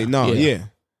little bit. No, yeah.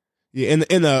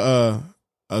 In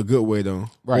a good way though,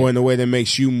 right? Or in a way that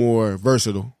makes you more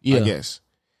versatile, I guess.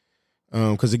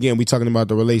 Because again, we talking about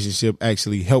the relationship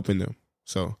actually helping them.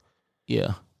 So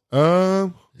yeah.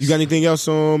 You got anything else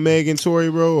on Meg and Tory,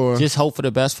 bro? Or? Just hope for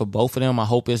the best for both of them. I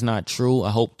hope it's not true.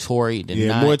 I hope Tory did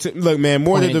not. More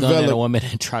to develop a woman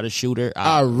and try to shoot her.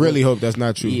 I really hope that's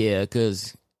not true. Yeah,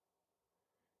 because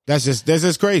that's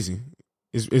just crazy.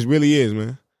 It really is,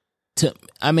 man.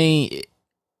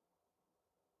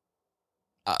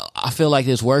 I feel like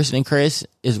it's worse than Chris.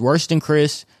 It's worse than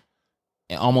Chris,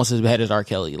 and almost as bad as R.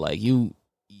 Kelly. Like you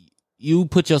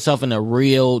put yourself in a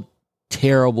real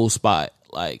terrible spot.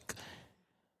 Like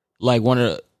one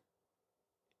of the.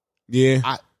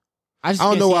 Yeah. I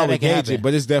don't know why I would gauge it,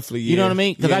 but it's definitely You know what I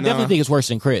mean? Because I definitely think it's worse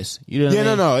than Chris. You know what I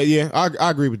mean? No. Yeah,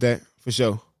 I agree with that for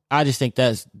sure. I just think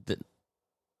that's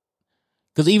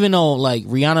because even though like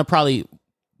Rihanna probably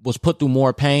was put through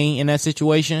more pain in that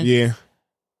situation. Yeah.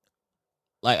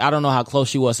 Like, I don't know how close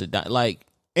she was to die. Like,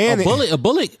 a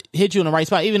bullet hit you in the right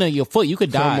spot. Even in your foot, you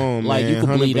could die. Like, you could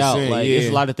bleed out. Like, there's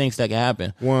a lot of things that can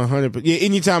happen. 100%. Yeah,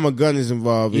 anytime a gun is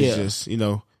involved, it's just,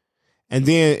 And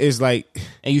then it's like...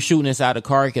 And you shooting inside a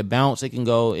car, it can bounce, it can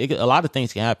go... a lot of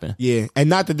things can happen. Yeah, and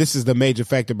not that this is the major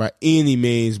factor by any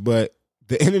means, but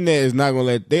the internet is not going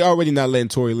to let... They already not letting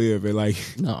Tory live it, like...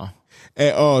 No.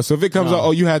 At all. So if it comes out,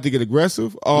 you have to get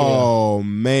aggressive,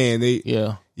 man.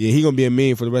 Yeah, he going to be a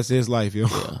meme for the rest of his life, yo.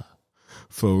 Yeah.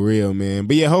 For real, man.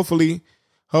 But yeah, hopefully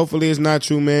it's not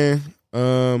true, man.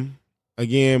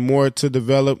 Again, more to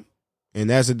develop. And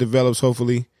as it develops,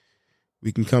 hopefully...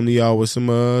 we can come to y'all with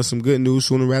some good news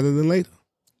sooner rather than later.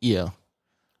 Yeah.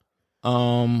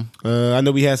 I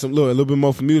know we had a little bit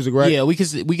more for music, right? Yeah, we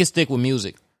can stick with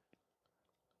music.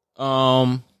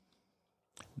 Did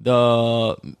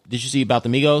you see about the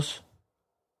Migos?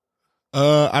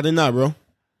 I did not, bro.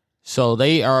 So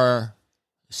they are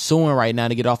suing right now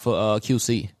to get off of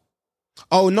QC.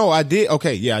 Oh no, I did.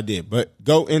 Okay, yeah, I did. But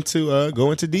go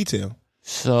into detail.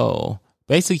 So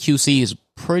basically, QC is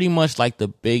pretty much like the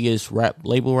biggest rap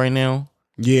label right now.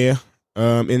 Yeah.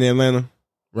 In Atlanta,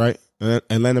 right?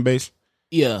 Atlanta based.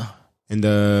 Yeah. And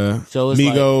so it's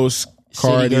Migos, like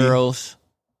Cardi, City Girls,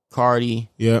 Cardi.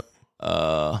 Yep.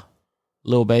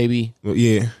 Lil Baby.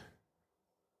 Yeah.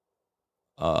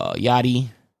 Yachty.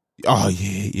 Oh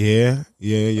yeah.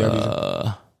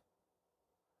 Yachty.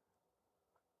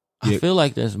 I feel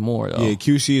like there's more though. Yeah,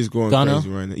 QC is going crazy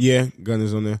right now. Yeah,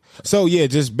 Gunna's on there. So yeah,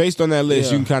 just based on that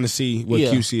list, you can kind of see what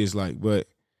QC is like. But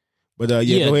go ahead,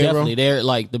 definitely. Bro. They're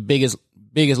like the biggest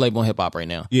label in hip hop right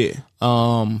now. Yeah.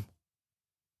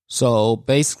 So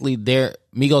basically,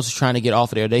 Migos is trying to get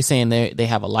off of there. They saying they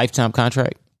have a lifetime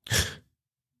contract.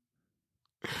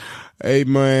 Hey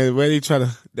man, where they try to?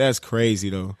 That's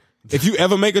crazy though. If you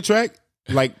ever make a track,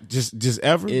 like just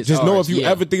ever. Just know if you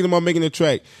ever thinking about making a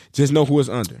track, just know who it's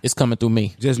under. It's coming through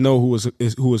me. Just know who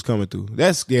is coming through.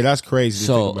 That's crazy.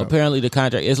 So apparently the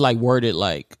contract is like worded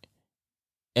like,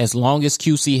 as long as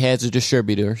QC has a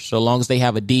distributor, so long as they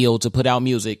have a deal to put out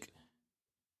music.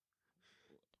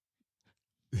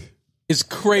 It's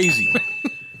crazy.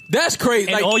 That's crazy.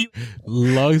 Like,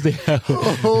 long as they have a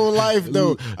whole life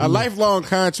though, a lifelong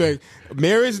contract.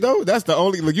 Marriage though, that's the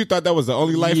only. Like, you thought that was the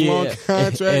only lifelong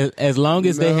contract. As long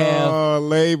as they have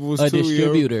labels, a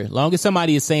distributor, long as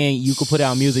somebody is saying you can put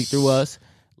out music through us,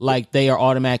 like they are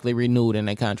automatically renewed in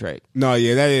that contract. No,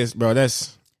 yeah, that is, bro.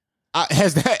 That's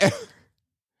has that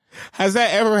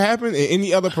ever happened in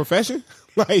any other profession?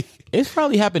 Like, it's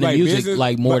probably happened in music, business,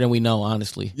 like more than we know,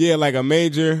 honestly. Yeah, like a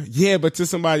major. Yeah, but to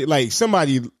somebody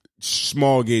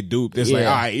small get duped. It's like,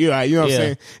 all right, you know what I'm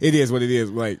saying? It is what it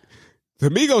is. Like, the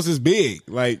Migos is big.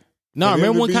 Like, no,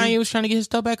 remember when Kanye was trying to get his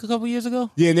stuff back a couple years ago?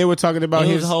 Yeah, and they were talking about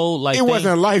his whole like. It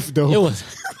wasn't life though. It was.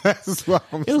 That's what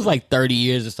it was like 30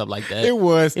 years or stuff like that. It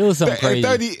was something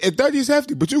crazy. 30 is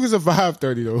hefty, but you can survive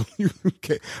 30 though.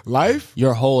 Life,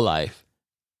 your whole life.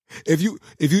 If you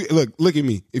look at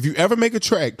me. If you ever make a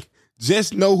track,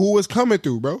 just know who is coming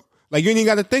through, bro. Like, you ain't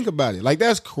even got to think about it. Like,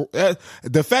 that's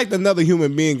the fact that another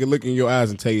human being can look in your eyes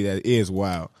and tell you that is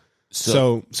wild.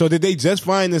 So did they just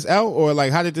find this out, or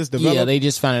like how did this develop? Yeah, they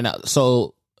just found it out.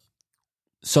 So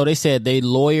they said their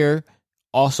lawyer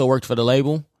also worked for the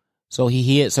label, so he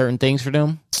hid certain things for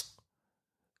them.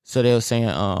 So they were saying,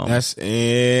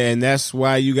 that's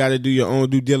why you got to do your own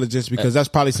due diligence, because that's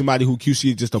probably somebody who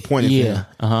QC just appointed him,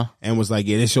 and was like,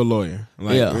 yeah, that's your lawyer.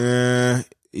 Like,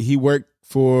 he worked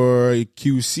for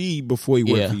QC before he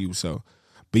worked for you. So,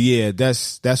 but yeah,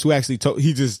 that's who actually told.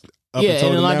 He just and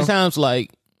a lot of times,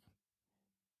 like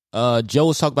Joe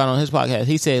was talking about on his podcast,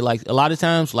 he said like a lot of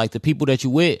times, like the people that you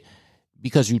with,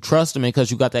 because you trust them and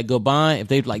because you got that good bond, if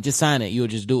they like just sign it, you'll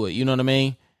just do it. You know what I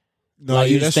mean? No,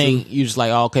 like, you just think true. You just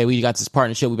like, oh, okay, we got this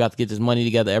partnership, we about to get this money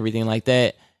together, everything like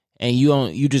that, and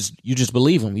you just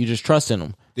believe them, you just trust in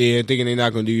them. Yeah, thinking they're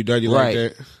not gonna do you dirty like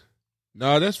that.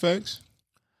 No, that's facts.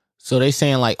 So they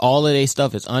saying like all of their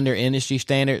stuff is under industry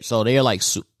standard, so they're like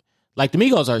the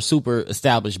Migos are super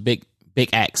established big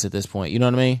acts at this point. You know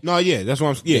what I mean? No, yeah, that's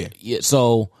what I'm. Yeah.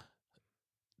 So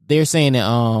they're saying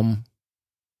that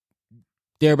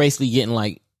they're basically getting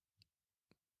like,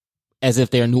 as if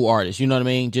they're new artists, you know what I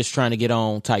mean? Just trying to get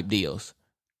on type deals.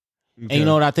 Okay. And you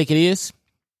know what I think it is?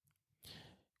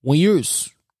 When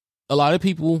a lot of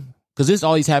people, because this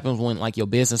always happens when like your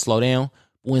business slow down,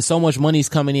 when so much money's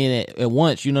coming in at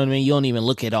once, you know what I mean? You don't even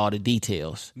look at all the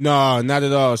details. No, not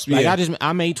at all. Like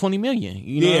I made $20 million.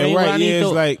 You know what I mean? Right. Yeah,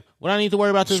 it's like, what I need to worry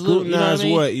about this little, you know what I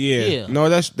mean? What? Yeah. No,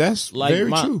 that's like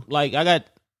very true. Like I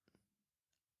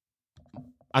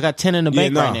got 10 in the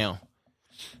bank right now.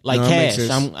 Like cash.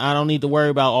 I don't need to worry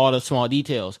about all the small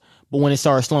details. But when it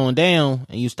starts slowing down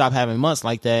and you stop having months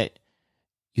like that,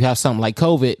 you have something like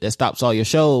COVID that stops all your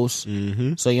shows.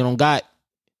 Mm-hmm. So you don't got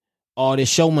all this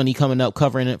show money coming up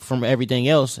covering it from everything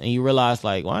else, and you realize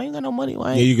like, well, I ain't got no money.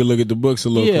 You can look at the books a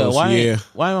little closer.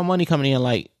 Why ain't my money coming in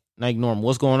like normal?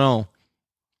 What's going on?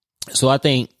 So I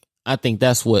think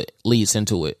that's what leads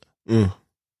into it.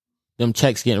 Them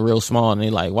checks getting real small, and they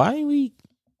like, why ain't we?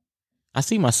 I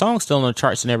see my song still on the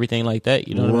charts and everything like that.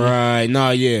 You know what I mean? Right.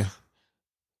 No, yeah.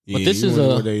 But this is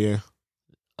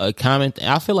a common thing.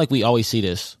 I feel like we always see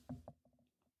this.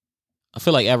 I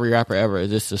feel like every rapper ever,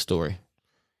 this is a story.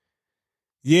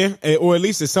 Yeah, or at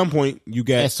least at some point you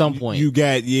got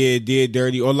did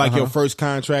dirty, or like your first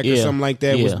contract or something like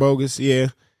that was bogus.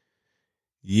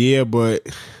 Yeah, but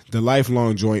the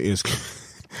lifelong joint is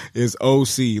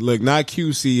OC. Look, not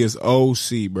QC, is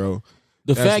OC, bro.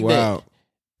 That's fact wild. That,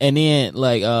 and then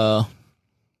like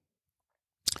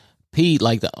Pete,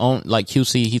 like like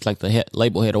QC, he's like the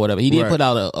label head or whatever. He did put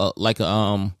out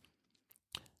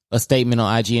a statement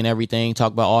on IG and everything,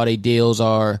 talk about all their deals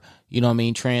are, you know what I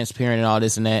mean, transparent and all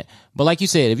this and that. But like you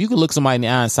said, if you could look somebody in the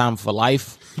eye and sign for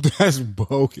life, that's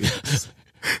bogus.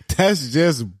 That's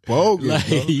just bogus.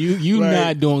 Like, you like,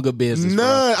 not doing good business.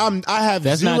 None.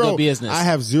 That's not good business. I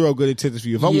have zero good intentions for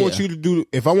you.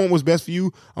 If I want what's best for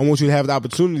you, I want you to have the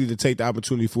opportunity to take the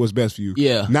opportunity for what's best for you.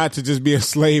 Yeah. Not to just be a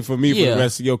slave for me for the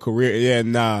rest of your career. Yeah,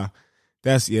 nah.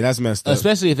 That's messed up.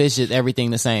 Especially if it's just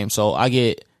everything the same. So I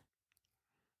get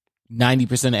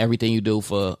 90% of everything you do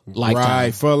for lifetime.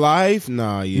 Right, for life?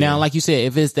 Nah, yeah. Now, like you said,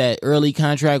 if it's that early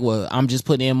contract where I'm just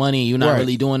putting in money and you're not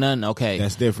really doing nothing, okay.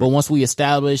 That's different. But once we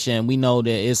establish and we know that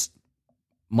it's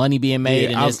money being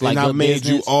made and it's like I made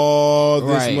business, you all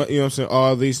this money, you know what I'm saying?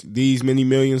 All these many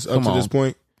millions up to this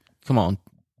point. Come on.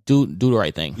 do the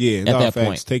right thing. Yeah, at that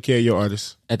point, take care of your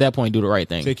artists. At that point, do the right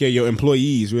thing. Take care of your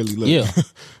employees. Really, look. Yeah,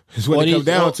 it's what it comes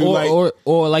down to.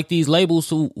 Or like these labels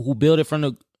who build it from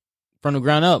the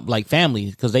ground up, like family,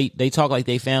 because they talk like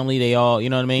they family. They all, you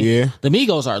know what I mean. Yeah, the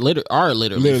Migos are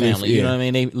literally family. Yeah. You know what I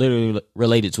mean. They literally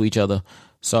related to each other.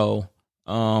 So,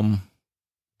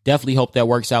 definitely hope that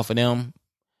works out for them.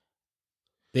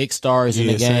 Big stars in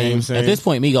the game. Same. At this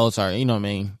point, Migos are, you know what I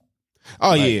mean.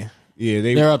 Oh like, yeah,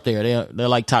 they're up there. They're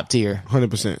like top tier,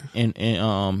 100%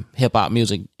 in hip hop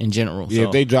music in general. Yeah, so,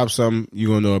 if they drop something, you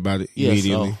gonna know about it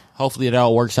immediately. So hopefully it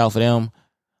all works out for them.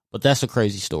 But that's a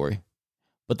crazy story.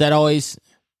 But that always,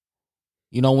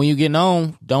 you know, when you get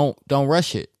known, don't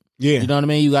rush it. Yeah, you know what I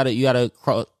mean. You gotta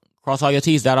cross all your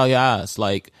T's, dot all your I's.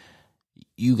 Like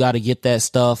you gotta get that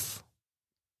stuff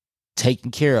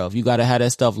taken care of. You gotta have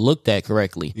that stuff looked at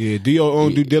correctly. Yeah, do your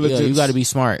own due diligence. Yeah, you gotta be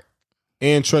smart.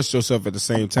 And trust yourself at the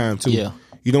same time, too. Yeah.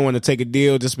 You don't want to take a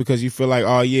deal just because you feel like,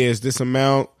 oh, yeah, it's this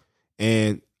amount.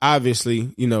 And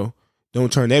obviously, you know,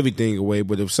 don't turn everything away.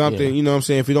 But if something, you know what I'm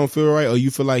saying, if you don't feel right or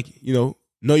you feel like, you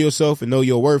know yourself and know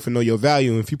your worth and know your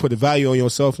value. And if you put a value on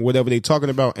yourself and whatever they talking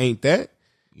about ain't that,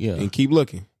 and keep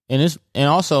looking. And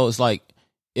also it's like,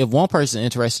 if one person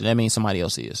interested, that means somebody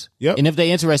else is. Yep. And if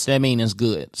they interested, that means it's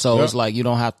good. So it's like, you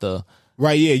don't have to.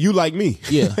 Right, yeah, you like me.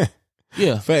 Yeah.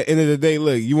 Yeah. For at the end of the day,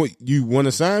 look, you want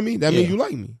to sign me? That means you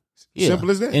like me. Simple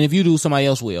as that. And if you do, somebody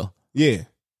else will. Yeah.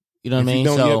 You know what I mean?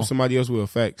 If you don't, somebody else will.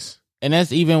 Facts. And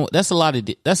that's a lot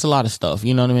of stuff.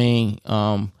 You know what I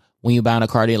mean? When you're buying a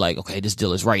car, they're like, okay, this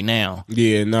deal is right now.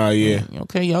 Yeah, yeah.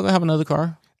 Okay, y'all gonna have another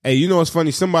car. Hey, you know what's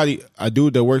funny? A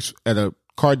dude that works at a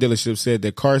car dealership said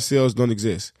that car sales don't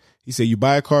exist. He said you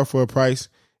buy a car for a price,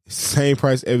 it's the same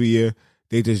price every year.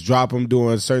 They just drop them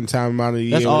during a certain time amount of the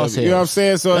year. That's all sales. You know what I'm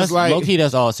saying? So it's like low key.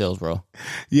 That's all sales, bro.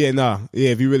 Yeah, Yeah,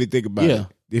 if you really think about it.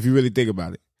 If you really think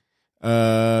about it.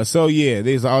 So yeah,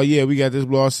 they like, oh yeah, we got this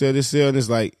blow sale, this sale, and it's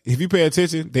like if you pay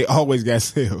attention, they always got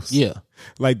sales. Yeah.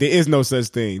 Like there is no such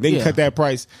thing. They can cut that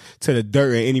price to the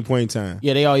dirt at any point in time.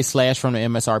 Yeah, they always slash from the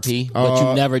MSRP, but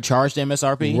you never charge the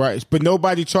MSRP. Right. But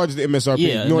nobody charges the MSRP.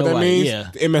 Yeah, you know what that means? Yeah.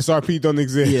 The MSRP don't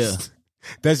exist. Yeah.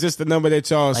 That's just the number that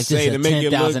y'all like say to make it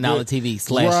look good. $10,000 TV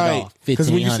slash right. off. Because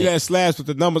when you see that slash with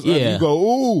the numbers, you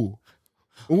go,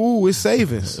 ooh, it's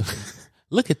savings.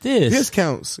 Look at this.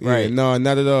 Discounts. Right. Yeah, no,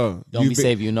 not at all. Don't be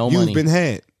saving you no money. You've been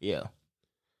had. Yeah.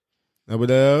 Now,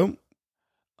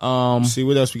 but see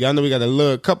what else we got. I know we got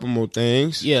a couple more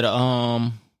things. Yeah.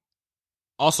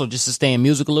 Also, just to stay in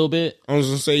music a little bit. I was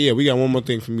gonna say, we got one more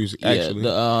thing for music. Actually,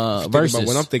 the verses. About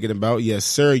what I'm thinking about. Yes,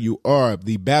 sir. You are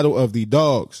the battle of the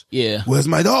dogs. Yeah. Where's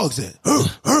my dogs at?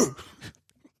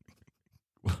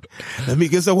 Let me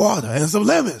get some water and some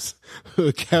lemons.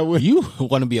 You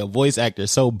want to be a voice actor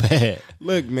so bad.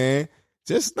 Look, man.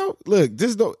 Just don't.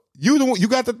 You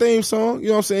got the theme song. You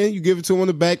know what I'm saying? You give it to him on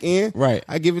the back end. Right.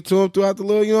 I give it to him throughout the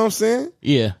little. You know what I'm saying?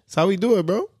 Yeah. That's how we do it,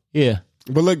 bro. Yeah.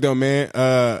 But look though,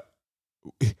 man.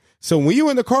 So when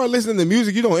you in the car listening to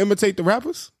music, you don't imitate the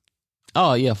rappers?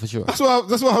 Oh yeah, for sure. That's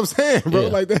what I'm saying, bro. Yeah.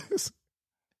 Like this.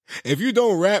 If you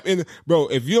don't rap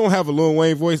if you don't have a Lil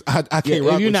Wayne voice, I can't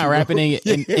rap. If you're not rapping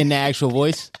in the actual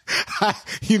voice,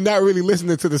 you're not really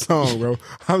listening to the song, bro.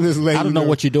 I'm just letting. I don't know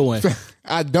what you're doing.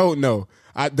 I don't know.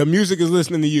 The music is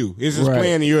listening to you. It's just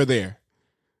playing and you're there.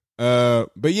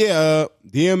 But yeah,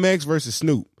 DMX versus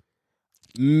Snoop.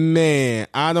 Man,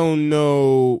 I don't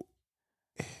know.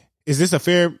 Is this a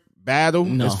fair battle?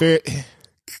 No. It's fair.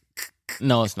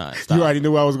 No, it's not. Stop. You already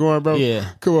knew where I was going, bro? Yeah.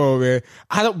 Come on, man.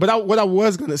 What I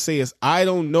was gonna say is I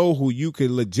don't know who you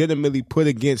could legitimately put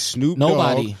against Snoop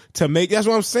Nobody. Dogg to make. That's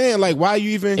what I'm saying. Like, why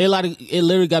you even? It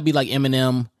literally got to be like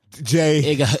Eminem,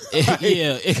 Jay.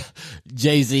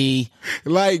 Jay-Z.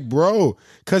 Like, bro,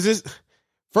 because it's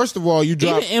first of all, you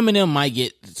drop. Even Eminem might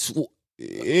get swept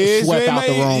out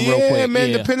the room real quick.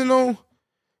 Man, depending on.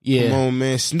 Yeah. Come on,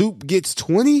 man. Snoop gets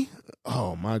 20.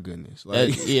 Oh my goodness! Like,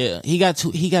 he got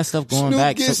stuff going Snoop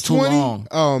back gets too 20? long.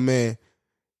 Oh man,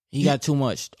 he got too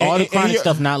much. All the chronic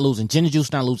stuff not losing. Ginger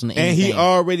Juice not losing anything. And he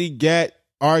already got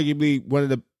arguably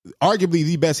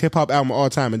the best hip hop album of all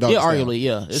time in Doggy Style. Arguably,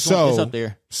 yeah. It's up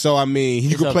there. So I mean,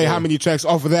 you could play how many tracks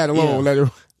off of that alone? Yeah.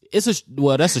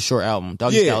 That's a short album.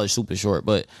 Doggy Style is super short,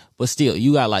 but still,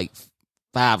 you got like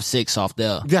 5, 6 off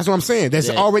there. That's what I'm saying. That's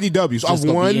already W's off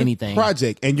one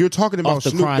project, and you're talking about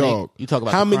Snoop Dogg. You talk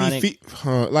about how many feet?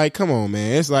 Like, come on,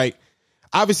 man. It's like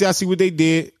obviously I see what they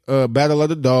did. Battle of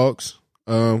the Dogs.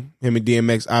 Him and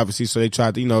DMX, obviously, so they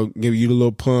tried to give you the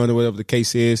little pun or whatever the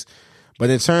case is. But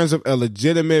in terms of a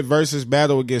legitimate versus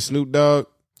battle against Snoop Dogg,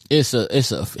 it's a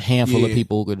handful of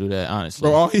people who could do that. Honestly,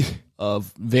 bro, a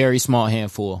very small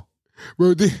handful.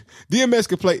 Bro, DMX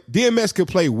could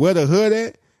play Where the Hood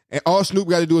At, and all Snoop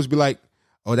got to do is be like,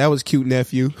 "Oh, that was cute,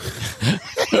 nephew."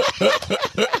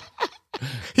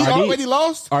 He already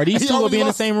lost. Are these two gonna be in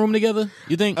the same room together?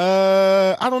 You think?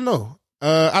 I don't know.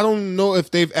 I don't know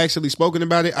if they've actually spoken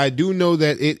about it. I do know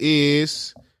that it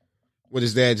is. What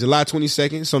is that? July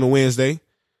 22nd. It's on a Wednesday,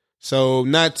 so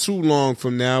not too long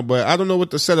from now. But I don't know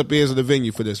what the setup is of the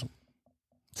venue for this one.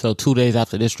 So 2 days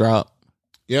after this drop.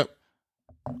 Yep.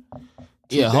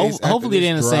 Yeah. Hopefully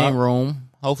they're in the same room.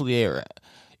 Hopefully they're.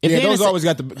 Those always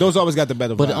got the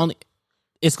better. But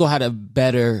it's gonna have a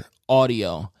better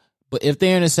audio. But if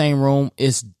they're in the same room,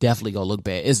 it's definitely gonna look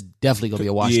bad. It's definitely gonna be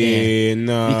a wash stand. Yeah,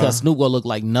 nah. Because Snoop gonna look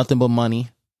like nothing but money.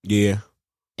 Yeah.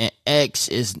 And X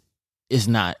is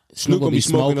not. Snoop gonna be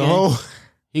smoking the whole.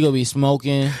 He gonna be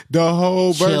smoking the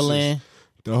whole chilling,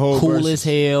 the whole cool versus. as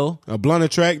hell. A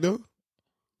blunt track though.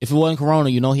 If it wasn't Corona,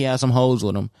 you know he had some hoes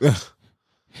with him.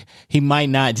 He might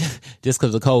not just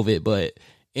because of COVID, but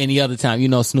any other time, you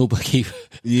know, Snoop will keep.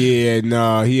 Yeah,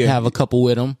 nah, he have a couple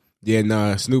with him. Yeah,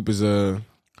 nah, Snoop is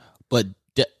But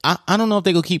I don't know if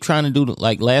they gonna keep trying to do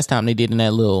like last time they did in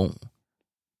that little,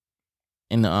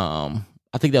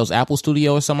 I think that was Apple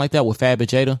Studio or something like that with Fab and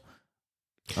Jada.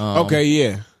 Okay,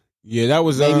 yeah, that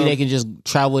was maybe they can just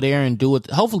travel there and do it.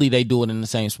 Hopefully they do it in the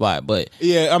same spot, but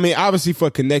yeah, I mean obviously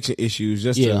for connection issues,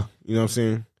 just to, you know what I'm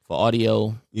saying, for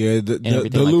audio, yeah, and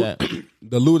everything like that.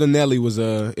 The Luda Nelly was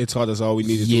it taught us all we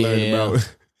needed to learn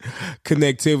about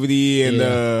connectivity and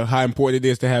how important it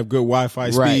is to have good Wi-Fi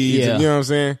speeds. Right, yeah. And, you know what I'm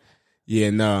saying? Yeah,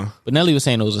 no. But Nelly was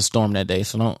saying it was a storm that day,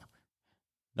 so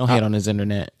don't hate on his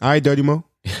internet. All right, Dirty Mo.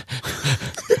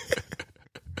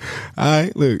 All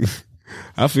right, look,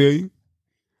 I feel you.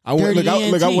 I wasn't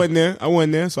there. I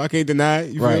wasn't there, so I can't deny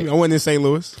it. You feel me? I wasn't in St.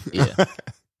 Louis. Yeah.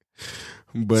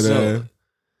 But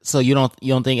so you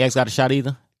don't think X got a shot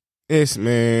either? It's,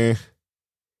 man,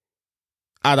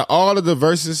 out of all of the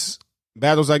versus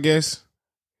battles, I guess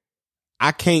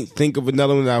I can't think of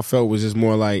another one that I felt was just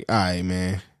more like, all right,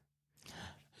 man.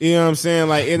 You know what I'm saying?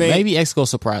 Like, it ain't. Maybe X go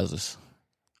surprise us.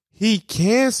 He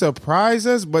can surprise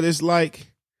us, but it's like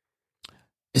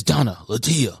it's Donna,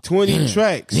 Latia, 20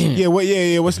 tracks. Yeah,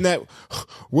 what's that?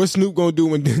 What's Snoop gonna do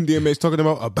when DMX talking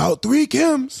about 3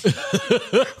 Kims?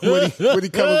 what he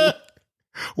coming with?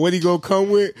 What he gonna come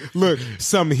with? Look,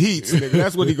 some heats, nigga.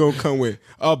 That's what he gonna come with.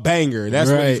 A banger. That's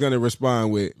what he's gonna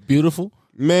respond with. Beautiful,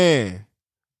 man.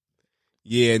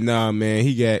 Yeah, nah, man.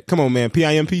 He got. Come on, man.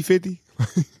 PIMP 50.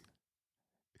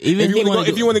 Even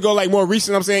if you want to go like more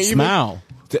recent, I'm saying Smile.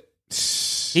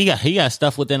 He got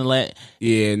stuff within the last.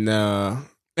 Yeah, nah.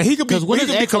 And he could be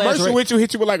commercial with you,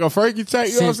 hit you with like a Fergie type.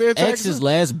 You know what I'm saying? X's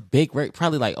last big break,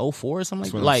 probably like 04 or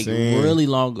something like really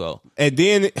long ago. And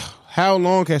then how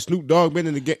long has Snoop Dogg been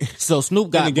in the game? So Snoop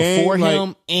got before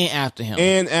him and after him.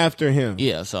 And after him.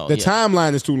 Yeah, so the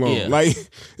timeline is too long. Yeah. Like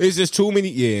it's just too many.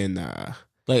 Yeah, nah.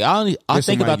 Like I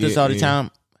think about this all the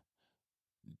time.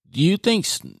 Do you think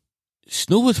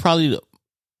Snoop is probably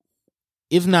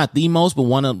if not the most, but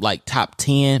one of like top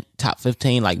 10, top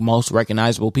 15, like most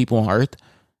recognizable people on earth?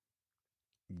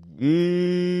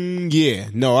 Yeah,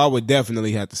 no, I would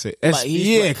definitely have to say,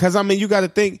 because I mean, you got to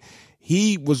think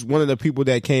he was one of the people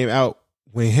that came out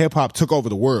when hip hop took over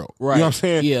the world. Right. You know what I'm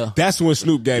saying? Yeah, that's when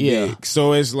Snoop got big.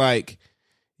 So it's like,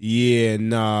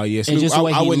 Snoop. And just the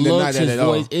way I wouldn't deny that at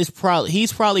all.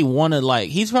 He's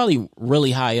probably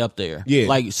really high up there. Yeah,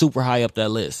 like super high up that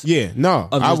list. Yeah, no,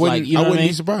 I wouldn't. I wouldn't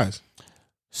be surprised.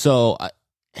 So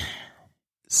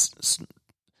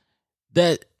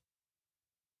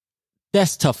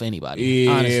that's tough for anybody,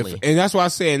 honestly. And that's why I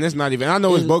say, and that's not even, I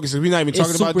know it's bogus because we're not even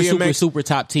talking about DMX. Super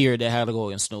top tier that had to go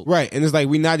against Snoop. Right. And it's like,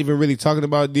 we're not even really talking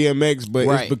about DMX, but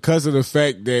it's because of the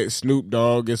fact that Snoop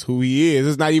Dogg is who he is.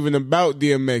 It's not even about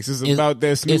DMX. It's about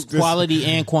that Snoop. It's quality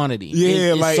and quantity.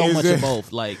 Yeah, it's so much of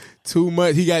both. Like, too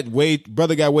much.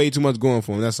 Brother got way too much going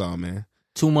for him. That's all, man.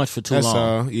 Too much for too long. That's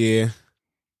all, yeah.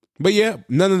 But yeah,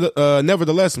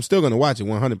 nevertheless, I'm still going to watch it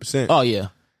 100%. Oh, yeah.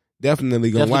 Definitely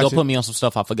gonna watch it. Put me on some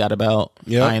stuff I forgot about.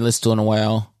 Yeah, I ain't listened to in a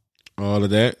while. All of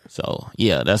that. So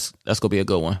yeah, that's gonna be a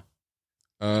good one.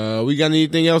 We got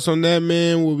anything else on that,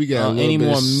 man? What we got? Any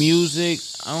more music?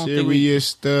 I don't think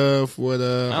stuff. I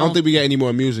don't think we got any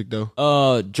more music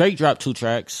though. Drake dropped 2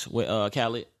 tracks with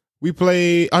Khaled. We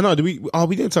played. Oh no, we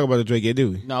didn't talk about the Drake yet, did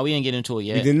we? No, we didn't get into it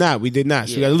yet. We did not.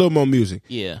 So we got a little more music.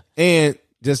 Yeah, and.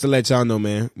 Just to let y'all know,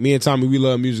 man, me and Tommy, we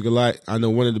love music a lot. I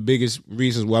know one of the biggest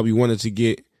reasons why we wanted to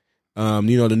get, the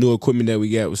new equipment that we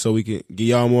got so we can get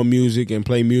y'all more music and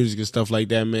play music and stuff like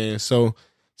that, man. So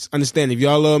just understand, if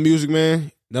y'all love music,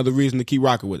 man, another reason to keep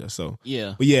rocking with us. So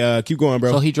yeah. But yeah, keep going,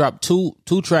 bro. So he dropped two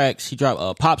tracks. He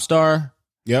dropped Pop Star.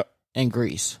 Yep. And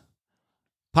Grease.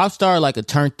 Pop star like a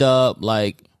turned up,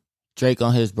 like Drake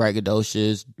on his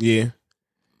braggadocious. Yeah.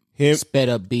 Him sped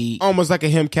up beat. Almost like a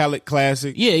him Khaled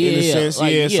classic. Yeah. In a sense.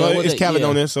 Like, so it's Khaled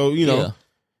on there. So, you know,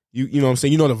 you know what I'm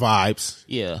saying? You know the vibes.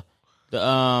 Yeah. The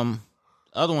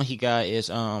other one he got is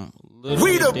We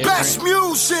the different. best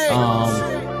music.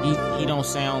 He don't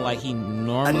sound like he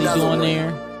normally doing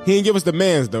there. He didn't give us the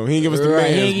mans though. He didn't give us the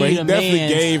mans, but he definitely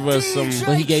gave us some.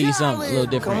 But he gave you something a little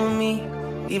different. Come with me,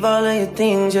 leave all of your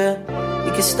things, yeah.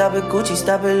 You can stop at Gucci,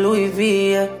 stop at Louis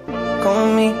V, yeah.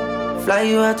 Come with me, fly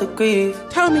you out to Greece.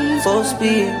 Full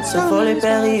speed, so full of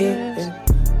Paris, yeah.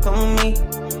 Come with me,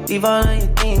 leave all of your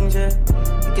things, yeah.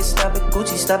 You can stop at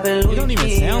Gucci, stop at Louis V. He don't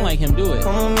even sound like him do it.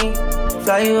 Come with me,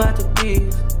 fly you out to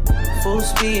Greece. Full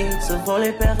speed, so full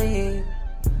of Paris.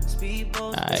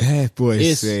 Speedboat. That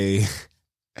boy say.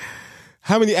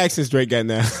 How many accents Drake got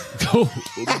now?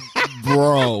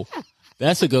 Bro,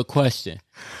 that's a good question.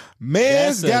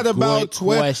 Man's got about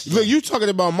 12. Question. Look, you talking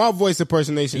about my voice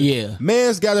impersonation. Yeah.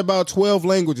 Man's got about 12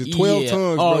 languages, 12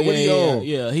 tongues, bro. What he on?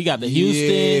 Yeah, he got the Houston.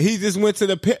 Yeah, he just went to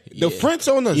the French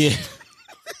on us. Yeah.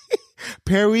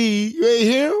 Perry, you ain't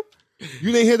hear him?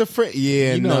 You didn't hear the French?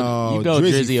 Yeah, you know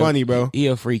Drizzy funny, bro. He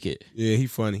a freak it. Yeah, he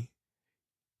funny.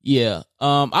 Yeah.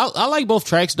 I like both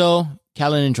tracks though.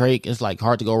 Khaled and Drake, it's like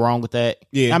hard to go wrong with that.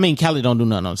 Yeah. I mean, Khaled don't do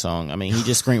nothing on the song. I mean, he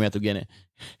just scream at the beginning.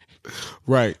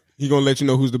 Right. He gonna let you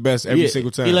know who's the best every single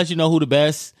time. He let you know who the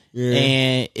best. Yeah.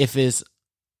 And if this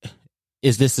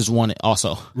is one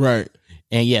also. Right.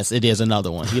 And yes, it is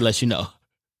another one. He lets you know.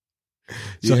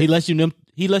 So he lets you know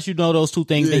those two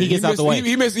things. Then he gets out the way.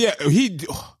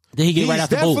 Then he get right out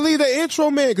the boat. Definitely the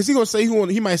intro man, because he gonna say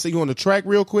he might say you on the track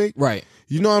real quick. Right.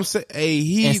 You know what I'm saying?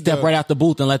 Hey, and step right out the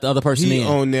booth and let the other person in. He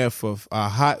on there for a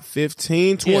hot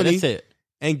 15, 20. Yeah, that's it.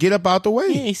 And get up out the way.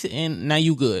 Yeah, and now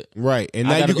you good. Right. And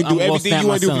now you can do everything you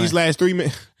want to do for these last 3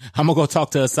 minutes. I'm going to go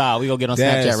talk to Asad. We going to get on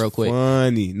Snapchat real quick.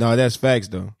 Funny. No, that's facts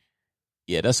though.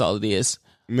 Yeah, that's all it is.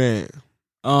 Man.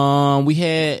 We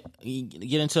had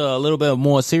get into a little bit of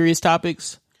more serious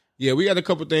topics. Yeah, we got a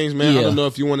couple things, man. Yeah. I don't know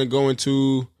if you want to go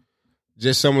into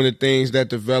just some of the things that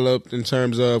developed in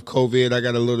terms of COVID. I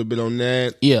got a little bit on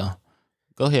that. Yeah.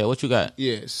 Go ahead. What you got?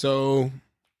 Yeah. So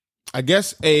I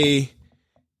guess a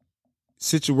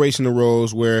situation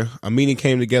arose where a meeting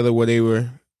came together where they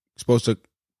were supposed to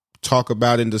talk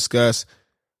about and discuss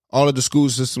all of the school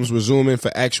systems resuming for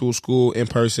actual school in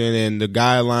person and the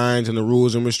guidelines and the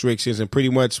rules and restrictions and pretty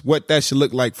much what that should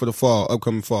look like for the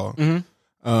upcoming fall.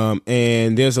 Mm-hmm.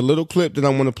 And there's a little clip that I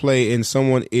want to play, and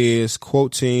someone is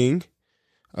quoting.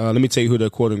 Let me tell you who they're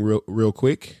quoting real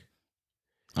quick.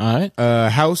 All right.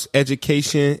 House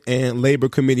Education and Labor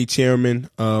Committee Chairman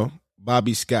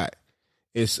Bobby Scott.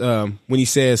 It's when he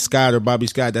says Scott or Bobby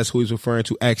Scott, that's who he's referring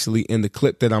to actually in the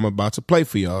clip that I'm about to play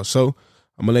for y'all. So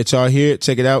I'm gonna let y'all hear it.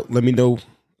 Check it out. Let me know.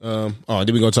 Then we're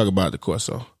gonna talk about it, of course.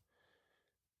 So,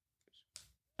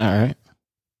 all right.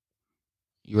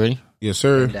 You ready? Yes,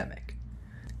 sir. Pandemic.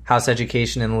 House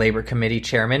Education and Labor Committee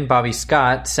Chairman Bobby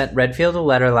Scott sent Redfield a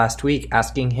letter last week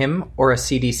asking him or a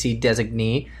CDC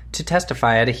designee to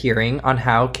testify at a hearing on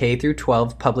how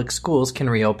K-12 public schools can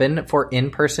reopen for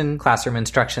in-person classroom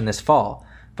instruction this fall.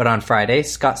 But on Friday,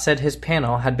 Scott said his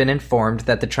panel had been informed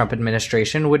that the Trump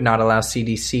administration would not allow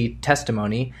CDC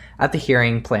testimony at the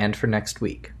hearing planned for next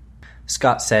week.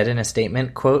 Scott said in a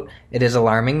statement, quote, "It is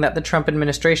alarming that the Trump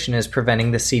administration is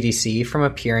preventing the CDC from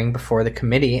appearing before the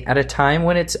committee at a time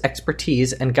when its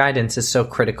expertise and guidance is so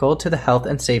critical to the health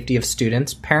and safety of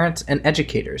students, parents, and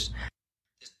educators."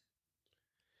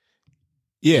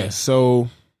 Yeah, so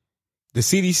the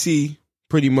CDC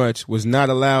pretty much was not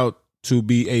allowed to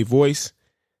be a voice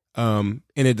in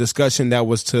a discussion that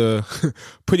was to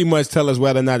pretty much tell us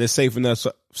whether or not it's safe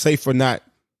or not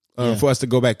for us to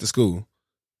go back to school.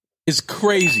 It's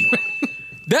crazy.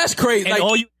 That's crazy.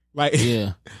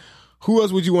 Yeah. Who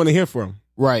else would you want to hear from?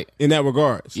 Right. In that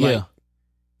regards. Yeah.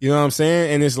 You know what I'm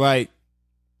saying? And it's like,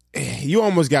 you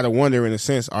almost got to wonder in a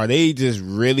sense, are they just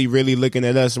really, really looking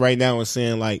at us right now and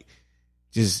saying like,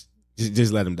 just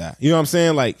let them die? You know what I'm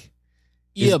saying? Like,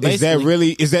 yeah,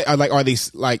 basically. Are they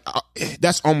like,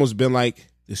 that's almost been like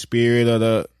the spirit of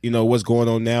the, what's going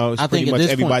on now. It's pretty much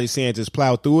everybody saying just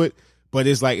plow through it. But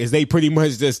it's like, is they pretty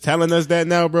much just telling us that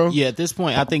now, bro? Yeah, at this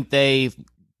point, I think they've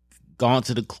gone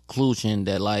to the conclusion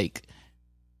that, like,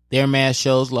 their mass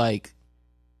shows, like,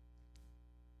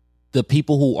 the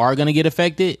people who are going to get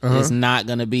affected is not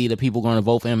going to be the people going to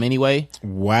vote for him anyway.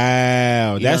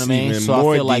 Wow. That's even so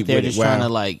more I feel like deep they're just trying to,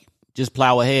 like, just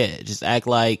plow ahead. Just act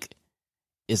like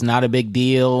it's not a big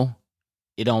deal.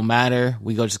 It don't matter.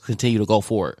 We go just continue to go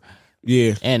for it.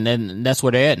 Yeah. And then that's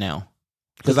where they're at now.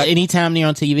 Because anytime they're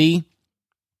on TV,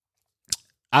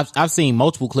 I've seen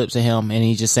multiple clips of him, and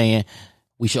he's just saying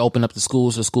we should open up the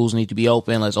schools. The schools need to be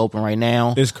open. Let's open right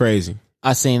now. It's crazy.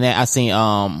 I seen that. I seen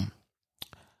I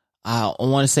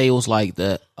want to say it was like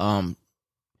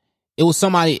it was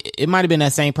somebody. It might have been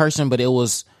that same person, but it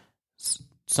was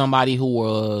somebody who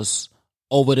was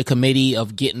over the committee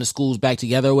of getting the schools back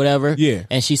together or whatever. Yeah.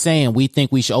 And she's saying we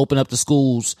think we should open up the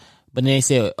schools, but then they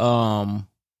said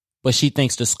but she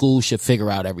thinks the schools should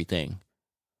figure out everything.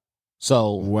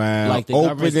 So wow, like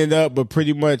open it up, but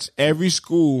pretty much every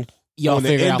school y'all on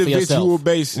an figure it out for individual yourself.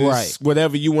 basis, Right.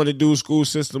 whatever you want to do, school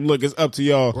system. Look, it's up to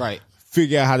y'all. Right.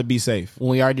 Figure out how to be safe.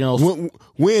 When we already know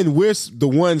When we're the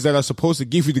ones that are supposed to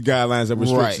give you the guidelines and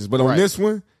restrictions, but on this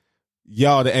one,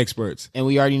 y'all the experts, and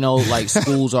we already know like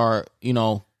schools are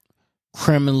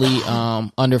criminally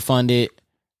underfunded.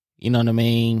 You know what I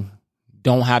mean?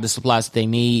 Don't have the supplies that they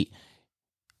need.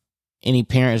 Any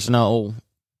parents know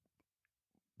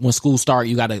when school start,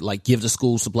 you gotta like give the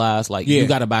school supplies. Like you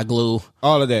gotta buy glue,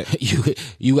 all of that.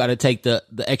 You gotta take the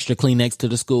extra Kleenex to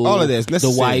the school, all of this,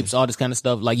 the wipes, all this kind of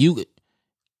stuff.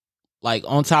 Like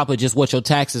on top of just what your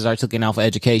taxes are taking out for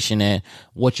education and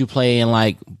what you pay in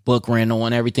like book rental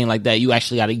and everything like that, you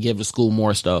actually got to give the school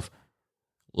more stuff.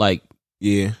 Like,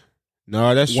 yeah,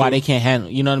 no, that's why true. they can't handle.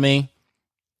 You know what I mean?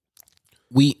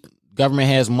 Government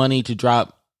has money to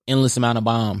drop endless amount of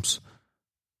bombs,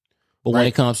 but when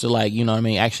it comes to like, you know what I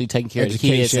mean, actually taking care of the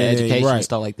kids and education and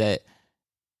stuff like that,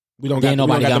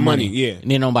 nobody got money. Yeah,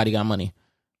 and then nobody got money.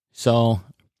 So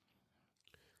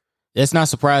it's not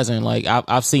surprising. Like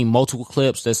I've seen multiple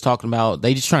clips that's talking about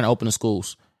they just trying to open the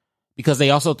schools because they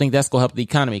also think that's gonna help the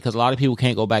economy because a lot of people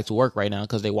can't go back to work right now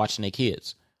because they're watching their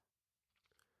kids.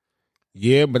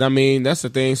 Yeah, but I mean that's the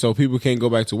thing. So people can't go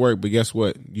back to work, but guess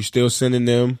what? You still sending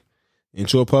them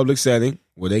into a public setting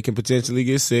where they can potentially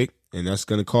get sick, and that's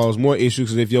going to cause more issues.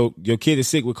 Because if your kid is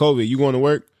sick with COVID, you going to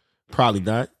work? Probably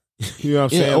not. You know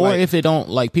what I'm saying? Or if it don't,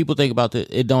 like people think about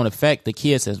it don't affect the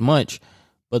kids as much,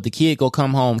 but the kid go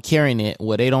come home carrying it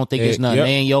where they don't think it's nothing.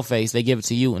 They in your face, they give it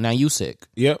to you, and now you sick.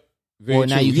 Yep. Very or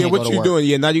now true. You can't what go you work. Doing?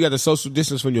 Yeah, now you got to social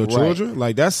distance from your children.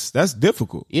 Like that's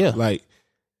difficult. Yeah. Like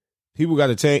people got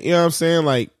to take. You know what I'm saying?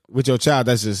 Like with your child,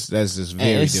 that's just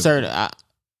very it's difficult.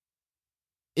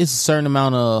 It's a certain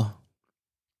amount of.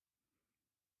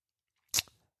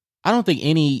 I don't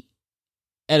think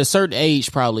at a certain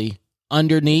age, probably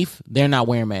underneath, they're not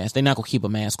wearing masks. They're not gonna keep a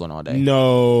mask on all day.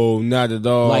 No, not at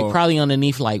all. Like probably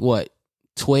underneath, like what,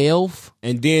 12?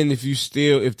 And then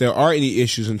if there are any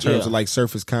issues in terms of like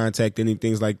surface contact, any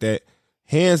things like that,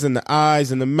 hands in the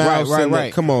eyes and the mouth.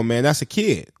 Right. Come on, man, that's a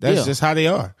kid. That's just how they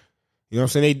are. You know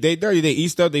what I'm saying? They dirty. They eat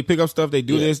stuff. They pick up stuff. They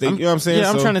do this. You know what I'm saying? Yeah,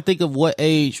 I'm trying to think of what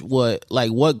age, what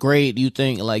grade do you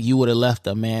think like you would have left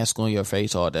a mask on your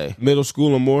face all day? Middle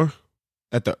school or more,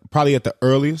 probably at the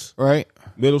earliest, right?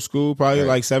 Middle school, probably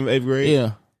like 7th, 8th grade.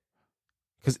 Yeah,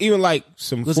 because even like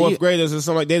some 4th graders or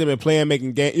something like they've been playing,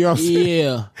 making games. You know what I'm saying?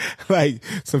 Yeah, like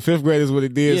some 5th graders what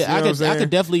it did. Yeah, you know I could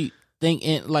definitely think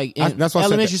in that's why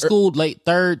elementary school, late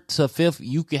 3rd to 5th,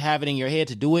 you could have it in your head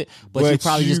to do it, but you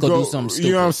probably just go do something stupid.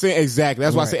 You know what I'm saying? Exactly.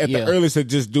 That's why I say at the earliest to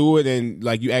just do it, and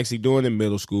like you actually doing it in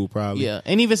middle school, probably. Yeah,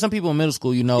 and even some people in middle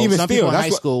school, even some still, people in high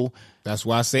school. That's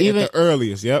why I say at the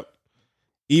earliest. Yep.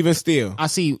 Even still, I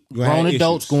see grown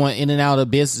adults going in and out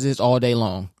of businesses all day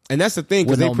long, and that's the thing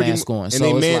with no mask on. And so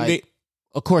they it's mandate. Like,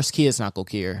 of course, kids not gonna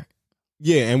care.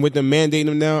 Yeah, and with them mandating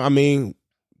them now, I mean.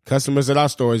 Customers at our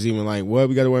stores even like, well,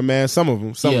 we got to wear masks. Some of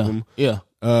them. Yeah.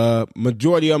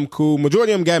 Majority of them cool.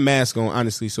 Majority of them got masks on,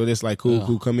 honestly. So it's like,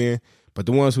 cool, come in. But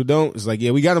the ones who don't, it's like, yeah,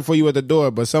 we got them for you at the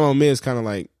door. But some of them is kind of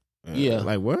like,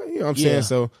 like what? You know what I'm saying?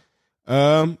 So,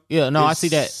 I see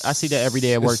that. I see that every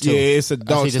day at work too. Yeah, it's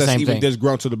adults that's even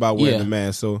disgruntled about wearing the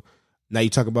mask. So now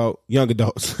you talk about young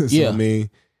adults. So, I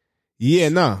mean,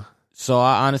 So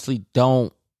I honestly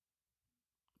don't.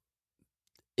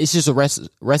 It's just a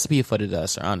recipe for the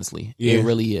disaster, honestly. Yeah. It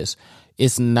really is.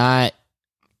 It's not...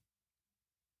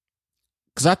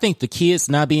 Because I think the kids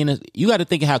not being... You got to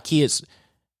think of how kids...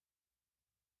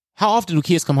 How often do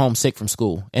kids come home sick from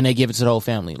school and they give it to the whole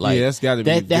family? Like, that's got to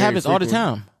be that happens frequent.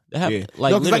 All the time.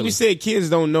 Like we said, kids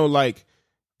don't know, like...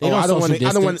 I don't want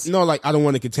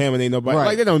to contaminate nobody. Right.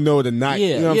 Like they don't know to not,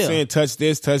 you know what I'm saying? Touch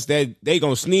this, touch that. They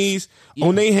gonna sneeze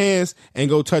on their hands and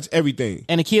go touch everything.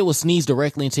 And a kid will sneeze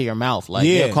directly into your mouth. Like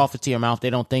they'll cough into your mouth. They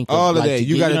don't think all of that.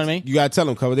 You gotta, know what I mean? You gotta tell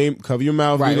them cover your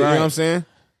mouth. You know what I'm saying?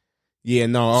 Yeah,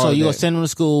 no. So you gonna send them to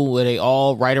school where they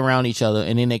all right around each other,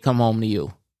 and then they come home to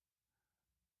you,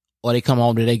 or they come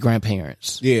home to their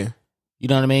grandparents. Yeah, you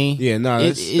know what I mean? Yeah, no.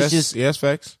 That's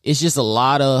facts. It's just a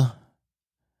lot of.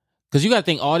 Because you got to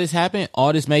think all this happened,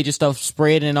 all this major stuff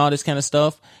spreading and all this kind of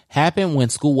stuff happened when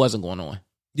school wasn't going on.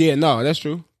 Yeah, no, that's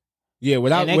true. Yeah,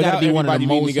 without everybody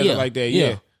being together like that.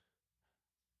 Yeah.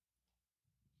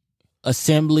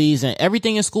 Assemblies and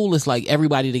everything in school is like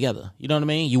everybody together. You know what I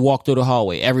mean? You walk through the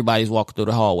hallway, everybody's walking through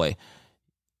the hallway.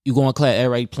 You go in class,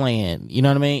 everybody playing. You know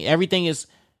what I mean? Everything is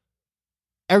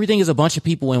a bunch of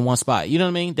people in one spot. You know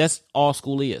what I mean? That's all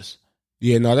school is.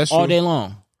 Yeah, no, that's true. All day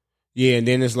long. Yeah, and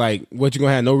then it's like, what, you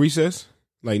gonna have no recess?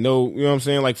 Like, no, you know what I'm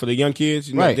saying? Like, for the young kids,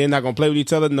 you know, right. They're not gonna play with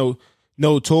each other.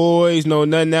 No toys, no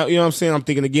nothing out. You know what I'm saying? I'm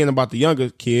thinking again about the younger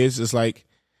kids. It's like,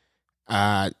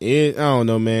 I don't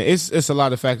know, man. It's a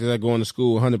lot of factors that go into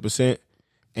school, 100%.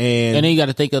 And then you got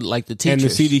to think of like the teachers.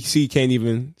 And the CDC can't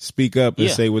even speak up and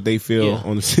say what they feel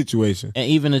on the situation. And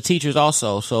even the teachers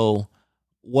also. So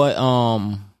what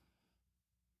are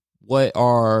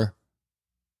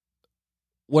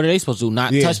they supposed to do?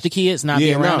 Not touch the kids, not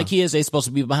be around the kids. They supposed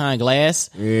to be behind glass.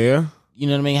 Yeah. You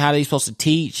know what I mean? How are they supposed to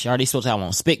teach? Are they supposed to have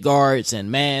on spit guards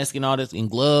and masks and all this and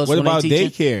gloves? What about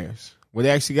daycares? Where they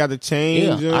actually got to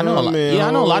change? Yeah, I know.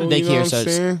 I know a lot of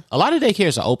daycares. A lot of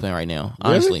daycares are open right now.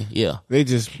 Honestly, really? Yeah. They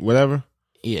just whatever.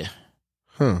 Yeah.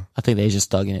 Huh. I think they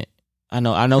just thugging it. I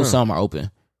know some are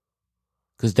open.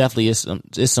 Because definitely it's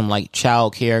some like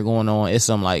child care going on. It's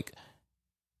some like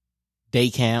day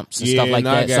camps and stuff like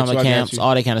that. Summer camps,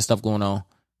 all that kind of stuff going on.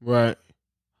 Right.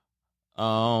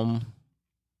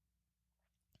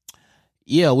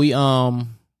 Yeah, we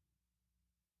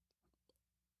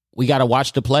got to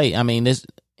watch the play. I mean,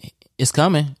 it's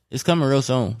coming. It's coming real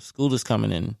soon. School is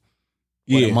coming in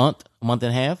a month and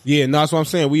a half. Yeah, no, that's what I'm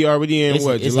saying. We already in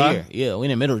July? Here. Yeah, we're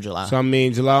in the middle of July. So I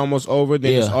mean, July almost over.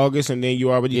 Then it's August, and then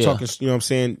you already talking. You know what I'm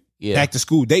saying? Yeah. Back to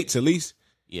school dates at least.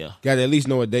 Yeah, got to at least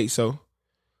know a date. So,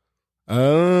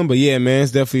 but yeah, man,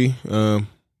 it's definitely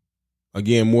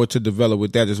again more to develop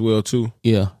with that as well too.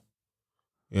 Yeah.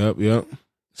 Yep.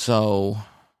 So,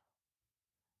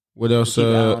 what else? Keep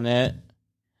an eye on that.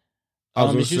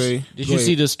 Did you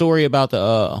see the story about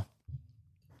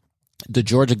the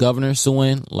Georgia governor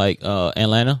suing like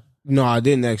Atlanta? No, I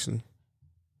didn't actually.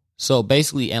 So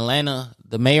basically, Atlanta,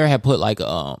 the mayor had put like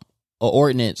a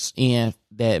ordinance in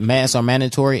that masks are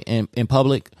mandatory in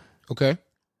public. Okay.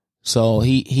 So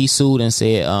he sued and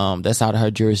said that's out of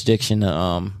her jurisdiction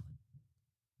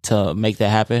to make that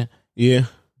happen. Yeah.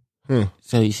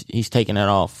 So he's taking that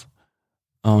off.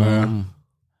 And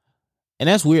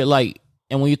that's weird. Like,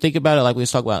 and when you think about it, like we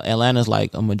was talking about, Atlanta's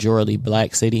like a majority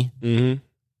black city. Mm-hmm.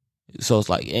 So it's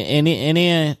like, and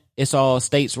then it's all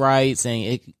states' rights,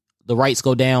 and the rights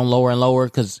go down lower and lower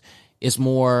because it's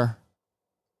more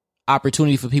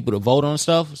opportunity for people to vote on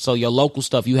stuff. So your local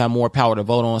stuff, you have more power to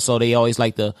vote on. So they always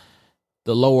like the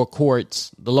lower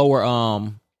courts, the lower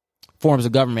forms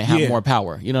of government have more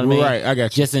power. You know what I mean? Right, I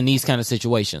got you. Just in these kind of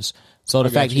situations. So the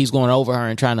fact that he's going over her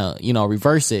and trying to,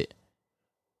 reverse it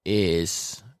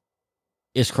is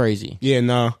crazy. Yeah,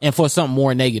 no. And for something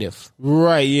more negative.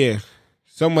 Right, yeah.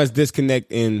 So much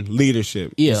disconnect in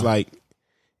leadership. Yeah. It's like,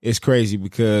 it's crazy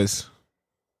because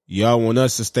y'all want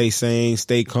us to stay sane,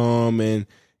 stay calm, and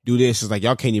do this. It's like,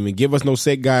 y'all can't even give us no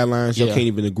set guidelines. Y'all can't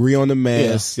even agree on the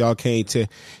masks. Y'all can't,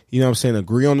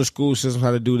 agree on the school system,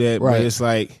 how to do that. Right. But it's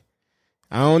like,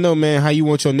 I don't know, man, how you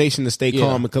want your nation to stay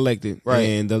calm and collected. Right.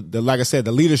 And the like I said,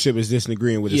 the leadership is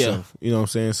disagreeing with itself. You know what I'm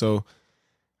saying? So,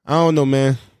 I don't know,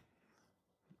 man.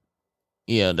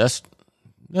 Yeah, that's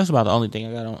about the only thing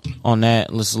I got on that.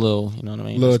 Just a little, you know what I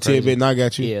mean? Little tidbit, and I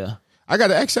got you. Yeah. I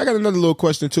got another little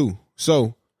question too.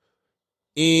 So,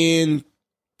 in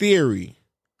theory,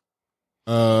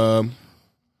 the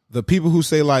people who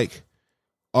say like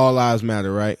all lives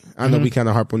matter, right? I know we kind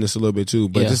of harp on this a little bit too,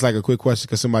 but just like a quick question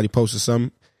because somebody posted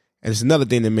something, and it's another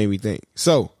thing that made me think.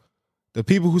 So, the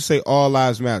people who say all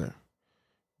lives matter,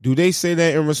 do they say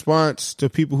that in response to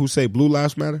people who say blue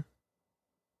lives matter?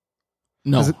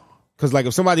 No. Because like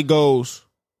if somebody goes,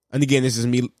 and again, this is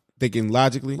me thinking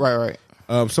logically. Right.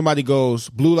 Somebody goes,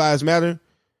 blue lives matter,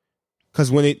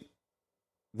 because when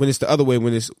it's the other way,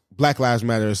 when it's black lives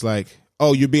matter, it's like,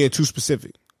 oh, you're being too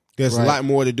specific. There's a lot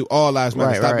more to do. All lives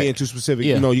matter. Stop being too specific.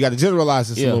 Yeah. You got to generalize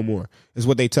this a little more, is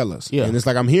what they tell us. Yeah. And it's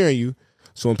like, I'm hearing you.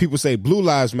 So when people say blue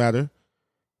lives matter,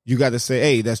 you got to say,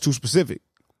 hey, that's too specific.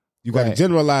 You got to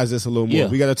generalize this a little more. Yeah.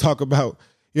 We got to talk about,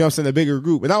 you know what I'm saying, a bigger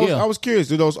group. And I was curious,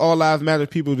 do those all lives matter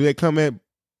people, do they come at,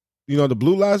 the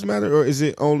blue lives matter, or is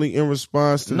it only in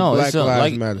response to black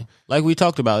lives matter? Like we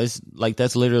talked about, it's like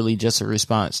that's literally just a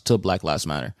response to Black Lives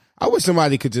Matter. I wish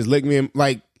somebody could just look me in,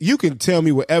 like, you can tell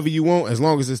me whatever you want as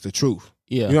long as it's the truth.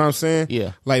 Yeah. You know what I'm saying?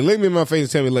 Yeah. Like, look me in my face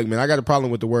and tell me, look, man, I got a problem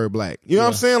with the word black. You know what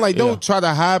I'm saying? Like, don't try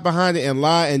to hide behind it and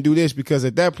lie and do this, because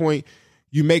at that point,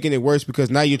 you're making it worse, because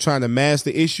now you're trying to mask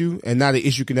the issue, and now the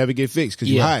issue can never get fixed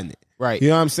because you're hiding it. Right. You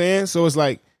know what I'm saying? So it's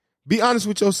like, Be honest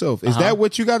with yourself. Is that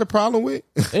what you got a problem with?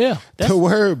 Yeah. The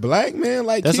word black, man?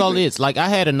 Like, that's all it is. Like, I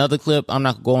had another clip, I'm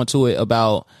not going to it,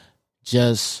 about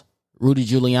just Rudy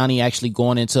Giuliani actually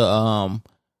going into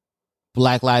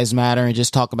Black Lives Matter and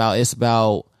just talk about it's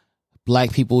about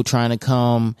black people trying to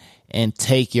come and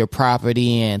take your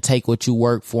property and take what you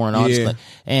work for and all this stuff.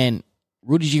 And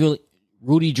Rudy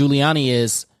Giuliani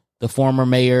is the former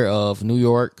mayor of New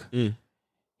York.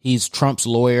 He's Trump's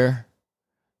lawyer.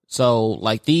 So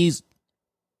like these,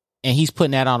 and he's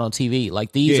putting that out on TV.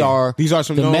 Like these are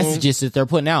some the messages that they're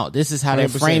putting out. This is how 100%. They're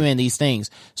framing these things.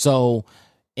 So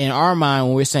in our mind,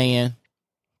 when we're saying,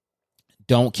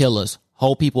 don't kill us,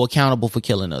 hold people accountable for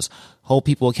killing us, hold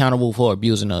people accountable for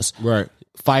abusing us, right?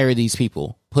 Fire these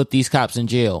people, put these cops in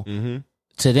jail.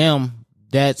 To them,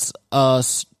 that's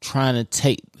us trying to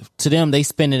take, to them, they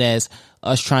spin it as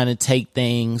us trying to take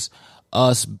things,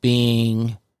 us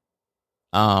being,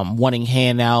 wanting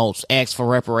handouts, ask for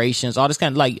reparations, all this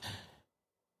kind of like,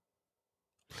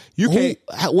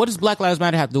 what does Black Lives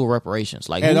Matter have to do with reparations?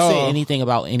 Like, who said anything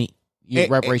about any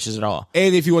reparations at all?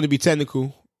 And if you want to be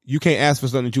technical, you can't ask for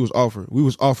something that you was offered. We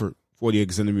was offered 40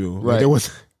 acres in the mule. Right. Like, there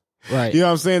was, right. You know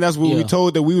what I'm saying? That's what we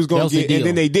told that we was going to get, and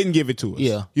then they didn't give it to us.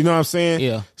 Yeah. You know what I'm saying?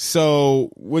 Yeah. So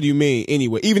what do you mean?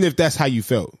 Anyway, even if that's how you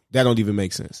felt, that don't even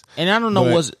make sense. And I don't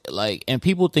know what's like, and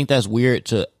people think that's weird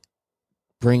to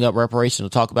bring up reparations or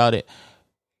talk about it.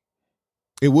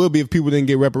 It would be if people didn't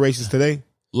get reparations today.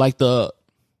 Like the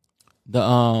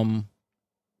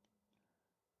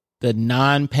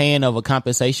non-paying of a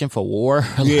compensation for war.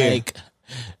 Like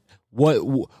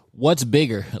what's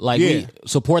bigger? Like we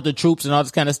support the troops and all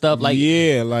this kind of stuff. Like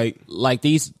like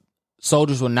these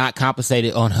soldiers were not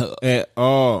compensated at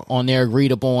all on their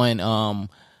agreed upon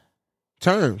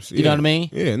terms. You know what I mean?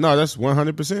 Yeah, no, that's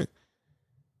 100%.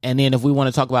 And then if we want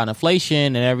to talk about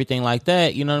inflation and everything like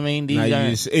that, you know what I mean?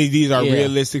 These are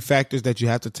realistic factors that you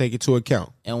have to take into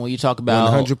account. And when you talk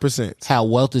about 100% how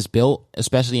wealth is built,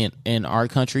 especially in our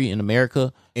country, in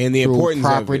America, and the through importance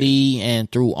property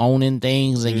and through owning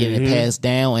things and getting it passed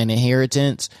down and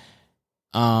inheritance.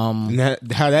 And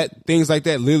how that things like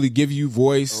that literally give you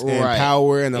voice and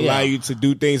power and allow you to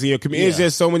do things in your community. It's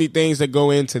just so many things that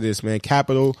go into this, man.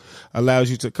 Capital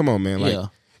allows you to come on, man. Like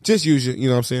just use it. You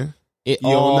know what I'm saying? It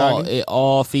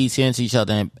all feeds into each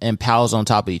other and piles on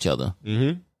top of each other.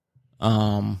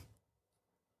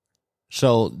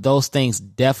 So those things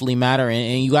definitely matter,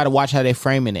 and you got to watch how they're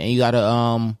framing it, and you got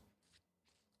to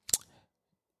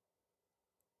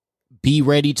be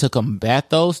ready to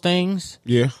combat those things.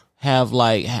 Yeah, have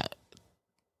a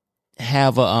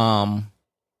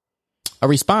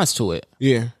response to it.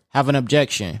 Yeah, have an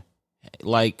objection,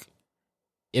 like.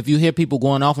 If you hear people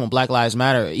going off on Black Lives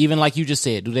Matter, even like you just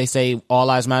said, do they say all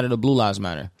lives matter to Blue Lives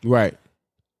Matter? Right.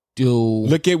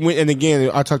 Look at and again,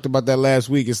 I talked about that last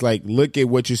week. It's like, look at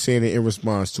what you're saying in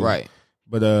response to it.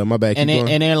 But my bad.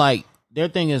 And they're like, their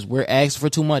thing is we're asked for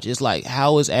too much. It's like,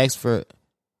 how is asked for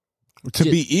to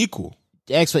be equal?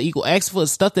 Ask for equal. Ask for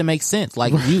stuff that makes sense.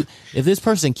 Like if this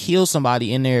person kills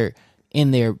somebody in their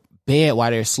bed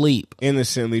while they're asleep,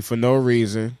 innocently for no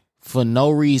reason. When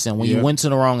you went to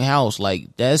the wrong house,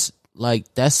 that's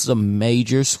a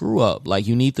major screw up. Like,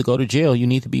 you need to go to jail. You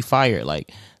need to be fired.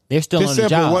 Like, they're still on the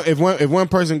job. If one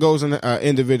person goes in an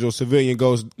individual civilian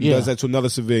does that to another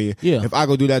civilian. Yeah. If I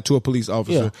go do that to a police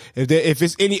officer, if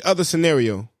it's any other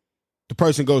scenario, the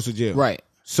person goes to jail. Right.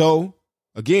 So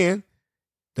again,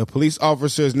 the police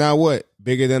officer is now what?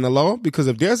 Bigger than the law? Because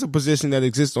if there's a position that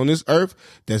exists on this earth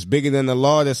that's bigger than the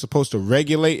law, that's supposed to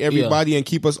regulate everybody and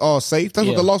keep us all safe, that's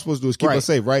what the law's supposed to do, is keep us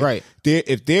safe, right? Right.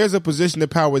 If there's a position of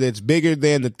power that's bigger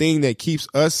than the thing that keeps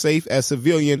us safe as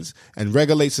civilians and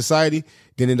regulates society,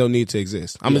 then it don't need to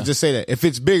exist. I'm going to just say that. If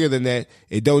it's bigger than that,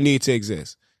 it don't need to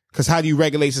exist. Because how do you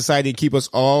regulate society and keep us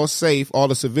all safe, all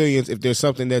the civilians, if there's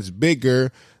something that's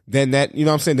bigger than that, you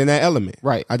know what I'm saying, than that element?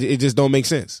 Right. It just don't make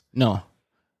sense. No.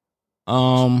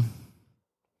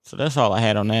 So that's all I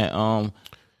had on that.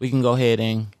 We can go ahead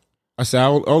and. I said I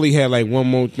only had like one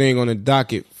more thing on the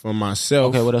docket for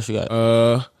myself. Okay, what else you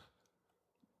got?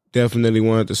 Definitely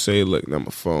wanted to say, look, now my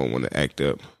phone want to act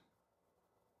up.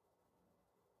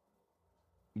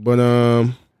 But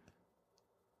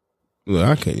look,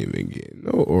 I can't even get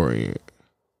no orient.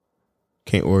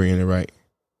 Can't orient it right.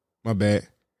 My bad.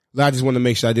 I just want to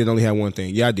make sure I did only have one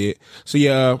thing. Yeah, I did.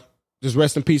 So just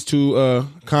rest in peace to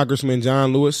Congressman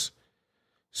John Lewis.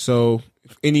 So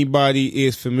if anybody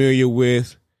is familiar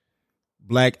with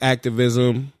black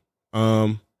activism,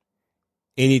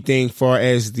 anything far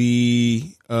as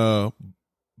the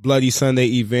Bloody Sunday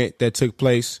event that took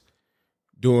place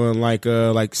doing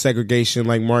like segregation,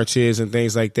 like marches and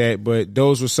things like that. But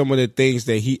those were some of the things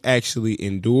that he actually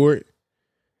endured.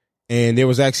 And there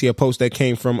was actually a post that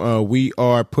came from We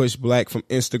Are Push Black from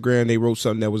Instagram. They wrote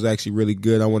something that was actually really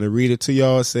good. I want to read it to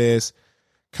y'all. It says,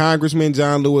 Congressman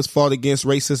John Lewis fought against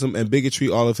racism and bigotry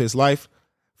all of his life.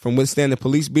 From withstanding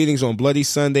police beatings on Bloody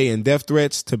Sunday and death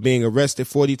threats to being arrested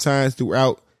 40 times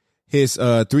throughout his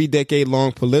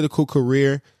 3-decade-long political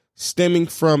career, stemming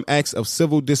from acts of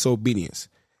civil disobedience.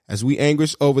 As we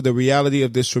anguish over the reality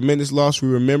of this tremendous loss, we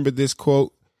remember this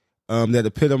quote that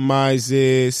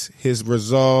epitomizes his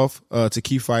resolve to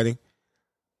keep fighting.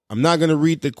 I'm not going to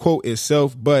read the quote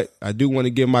itself, but I do want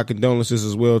to give my condolences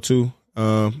as well, too.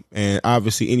 And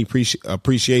obviously any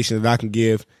appreciation that I can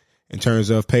give in terms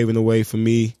of paving the way for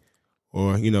me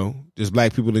or, you know, just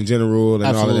black people in general and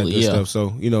all of that good stuff.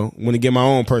 So, you know, want to give my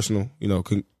own personal,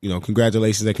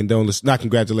 congratulations and condolences. Not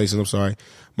congratulations, I'm sorry.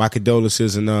 My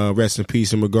condolences and rest in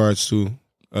peace in regards to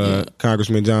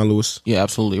Congressman John Lewis. Yeah,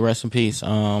 absolutely. Rest in peace.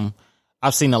 I've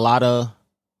seen a lot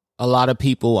of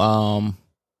people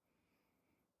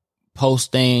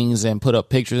post things and put up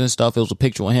pictures and stuff. It was a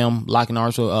picture of him locking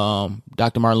arms with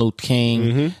Dr. Martin Luther King.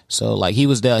 Mm-hmm. So like he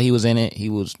was there, he was in it. He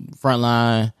was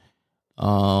frontline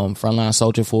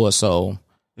soldier for us. So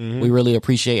we really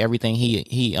appreciate everything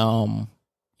he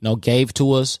gave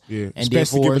to us. Yeah, and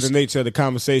especially given the nature of the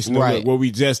conversation, right? What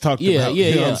we just talked about.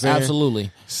 Yeah,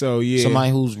 absolutely. So yeah,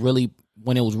 somebody who's really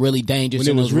when it was really dangerous.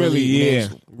 When it was really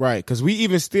right. Because we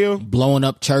even still blowing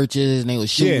up churches and they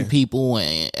was shooting people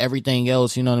and everything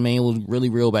else. You know what I mean? It was really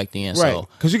real back then. Right.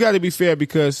 Because you got to be fair.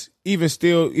 Because even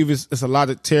it's a lot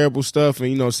of terrible stuff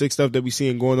and sick stuff that we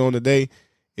seeing going on today.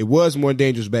 It was more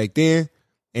dangerous back then,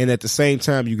 and at the same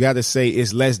time, you got to say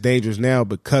it's less dangerous now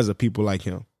because of people like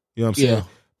him. You know what I'm saying?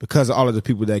 Because of all of the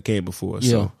people that came before us.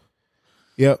 Yeah. So,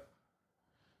 yep.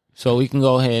 So we can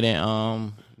go ahead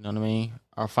and you know what I mean?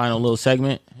 Our final little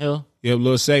segment, Hill. Yep,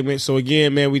 little segment. So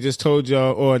again, man, we just told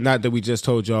y'all, or not that we just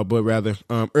told y'all, but rather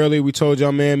earlier we told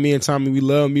y'all, man, me and Tommy, we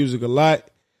love music a lot.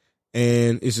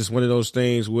 And it's just one of those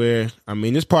things where, I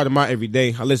mean, it's part of my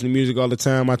everyday. I listen to music all the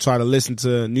time. I try to listen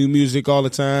to new music all the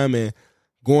time. And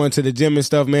going to the gym and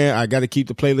stuff, man, I got to keep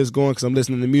the playlist going because I'm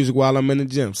listening to music while I'm in the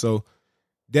gym. So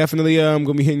definitely I'm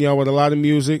going to be hitting y'all with a lot of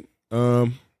music.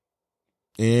 And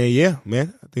yeah,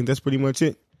 man, I think that's pretty much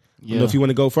it. Yeah. I don't know if you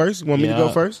want to go first. You want me to go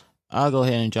first? I'll go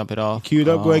ahead and jump it off. Cue it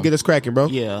up. Go ahead and get us cracking, bro.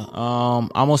 Yeah. I'm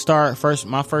going to start first.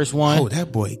 My first one. Oh,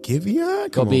 that boy,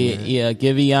 Giveon? Come on, man. Yeah,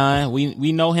 Giveon.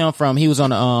 We know him from, he was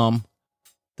on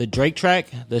the Drake track,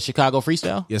 the Chicago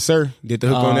Freestyle. Yes, sir. Did the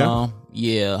hook on there?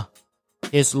 Yeah.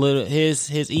 His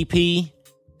EP,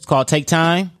 it's called Take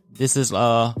Time. This is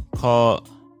called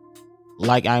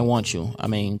Like I Want You. I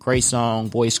mean, great song,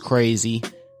 voice crazy.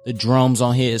 The drums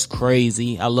on here is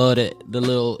crazy. I love it. The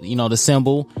little, the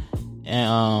cymbal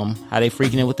and how they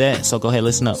freaking it with that. So go ahead,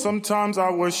 listen up. Sometimes I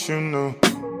wish you knew,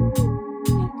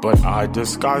 but I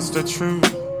disguise the truth.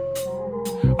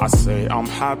 I say I'm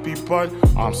happy, but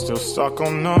I'm still stuck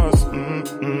on us.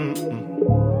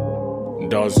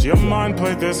 Does your mind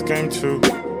play this game too?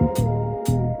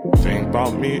 Think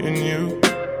about me and you.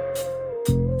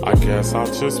 I guess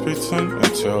I'll just pretend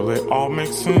until it all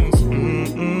makes sense.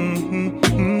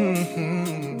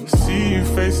 See you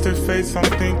face to face, I'm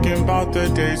thinking about the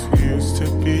days we used to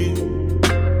be.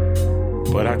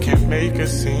 But I can't make a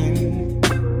scene.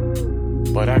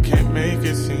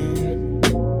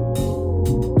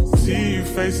 See you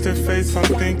face to face, I'm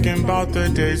thinking about the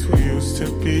days we used to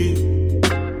be.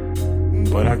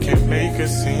 But I can't make a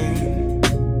scene.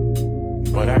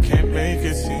 Like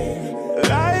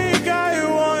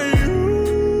I want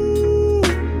you,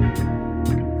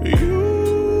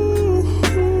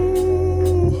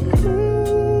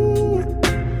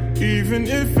 even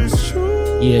if it's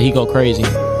true. Yeah, he go crazy.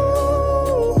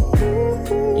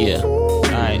 Yeah.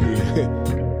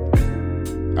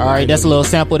 All right, that's a little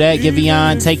sample of that.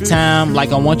 Giveon, Take Time,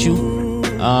 Like I Want You.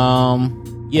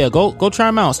 Yeah, go try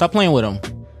him out. Stop playing with him.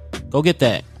 Go get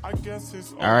that.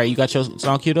 All right, you got your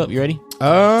song queued up? You ready?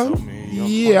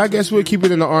 Yeah, I guess we'll keep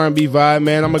it in the R&B vibe,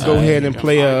 man. I'm gonna go ahead and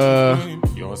play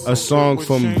a song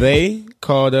from They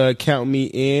called "Count Me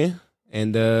In,"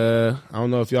 and I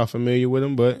don't know if y'all familiar with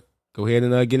them, but go ahead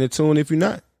and get in tune if you're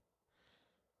not.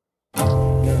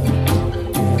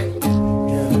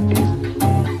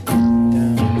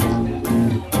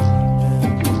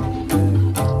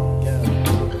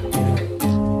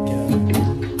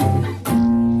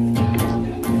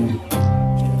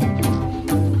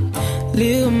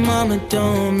 Lil' mama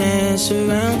don't mess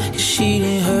around, 'cause she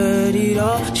done heard it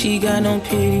all. She got no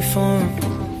pity for him.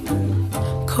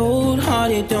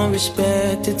 Cold-hearted, don't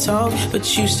respect the talk, but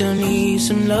you still need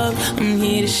some love. I'm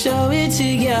here to show it to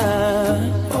ya.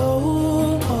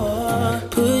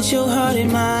 Put your heart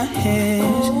in my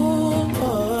hands.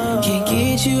 Can't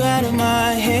get you out of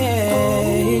my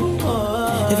head.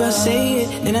 If I say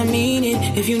it, then I mean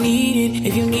it. If you need it,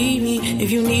 if you need me, if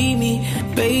you need me,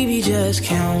 baby, just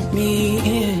count me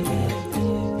in.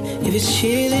 If it's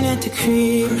chilling at the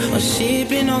crib or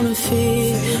sipping on a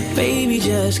fig, baby,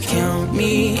 just count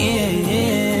me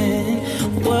in.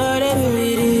 Whatever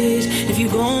it is, if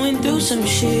you're going through some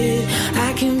shit,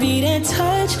 I can be that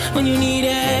touch when you need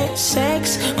that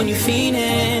sex, when you're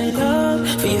feeling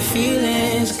love for your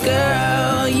feelings.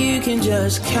 Girl, you can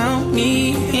just count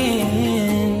me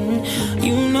in.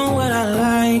 You know what I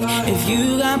like. If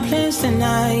you got plans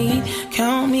tonight,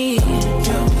 count me in.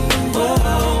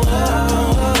 Whoa,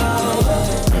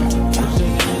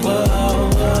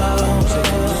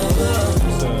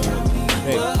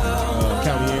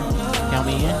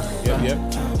 Yep.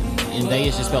 And day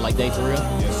is just spelled like day for real?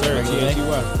 Yes, sir.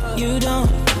 T-H-E-Y. You don't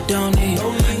need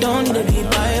to be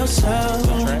by yourself.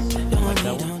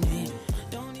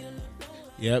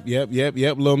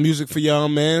 Yep. Little music for y'all,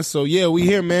 man. So yeah, we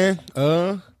here, man.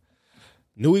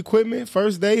 New equipment,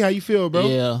 first day. How you feel, bro?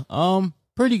 Yeah.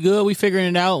 Pretty good. We figuring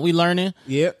it out. We learning.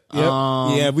 Yep.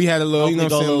 Yeah, we had a little, you know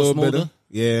what I'm saying, a little bit of,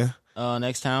 yeah.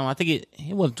 Next time. I think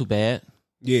it wasn't too bad.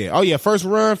 Yeah. Oh yeah, first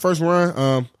run.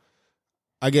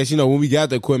 I guess, you know, when we got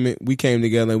the equipment, we came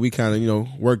together and we kind of, you know,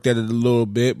 worked at it a little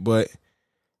bit. But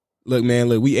look,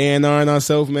 we A&R'ing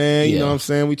ourselves, man. You know what I'm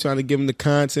saying? We trying to give them the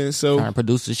content. So trying to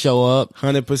produce the show up.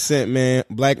 100%, man.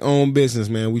 Black owned business,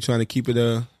 man. We trying to keep it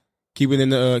in the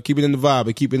vibe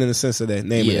and keep it in the sense of that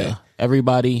name of that.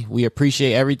 Everybody, we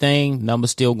appreciate everything.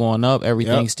 Numbers still going up.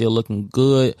 Everything's still looking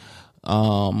good.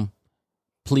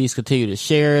 Please continue to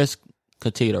share us.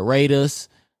 Continue to rate us.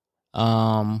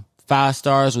 5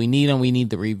 stars. We need them. We need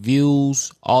the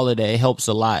reviews. All of that. It helps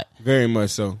a lot. Very much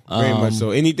so. Very much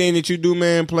so. Anything that you do,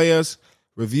 man, play us,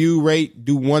 review, rate,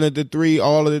 do one of the 3,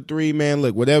 all of the 3, man.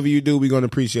 Look, whatever you do, we're going to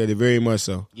appreciate it very much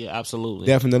so. Yeah, absolutely.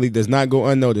 Definitely does not go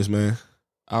unnoticed, man.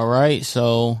 All right.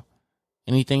 So,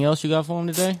 anything else you got for him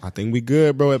today? I think we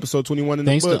good, bro. Episode 21 in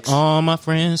Thanks the books. Thanks to all my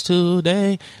friends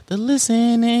today that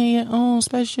listen in your own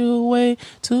special way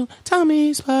to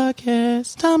Tommy's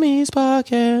Podcast.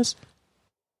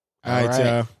 All right,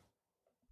 y'all.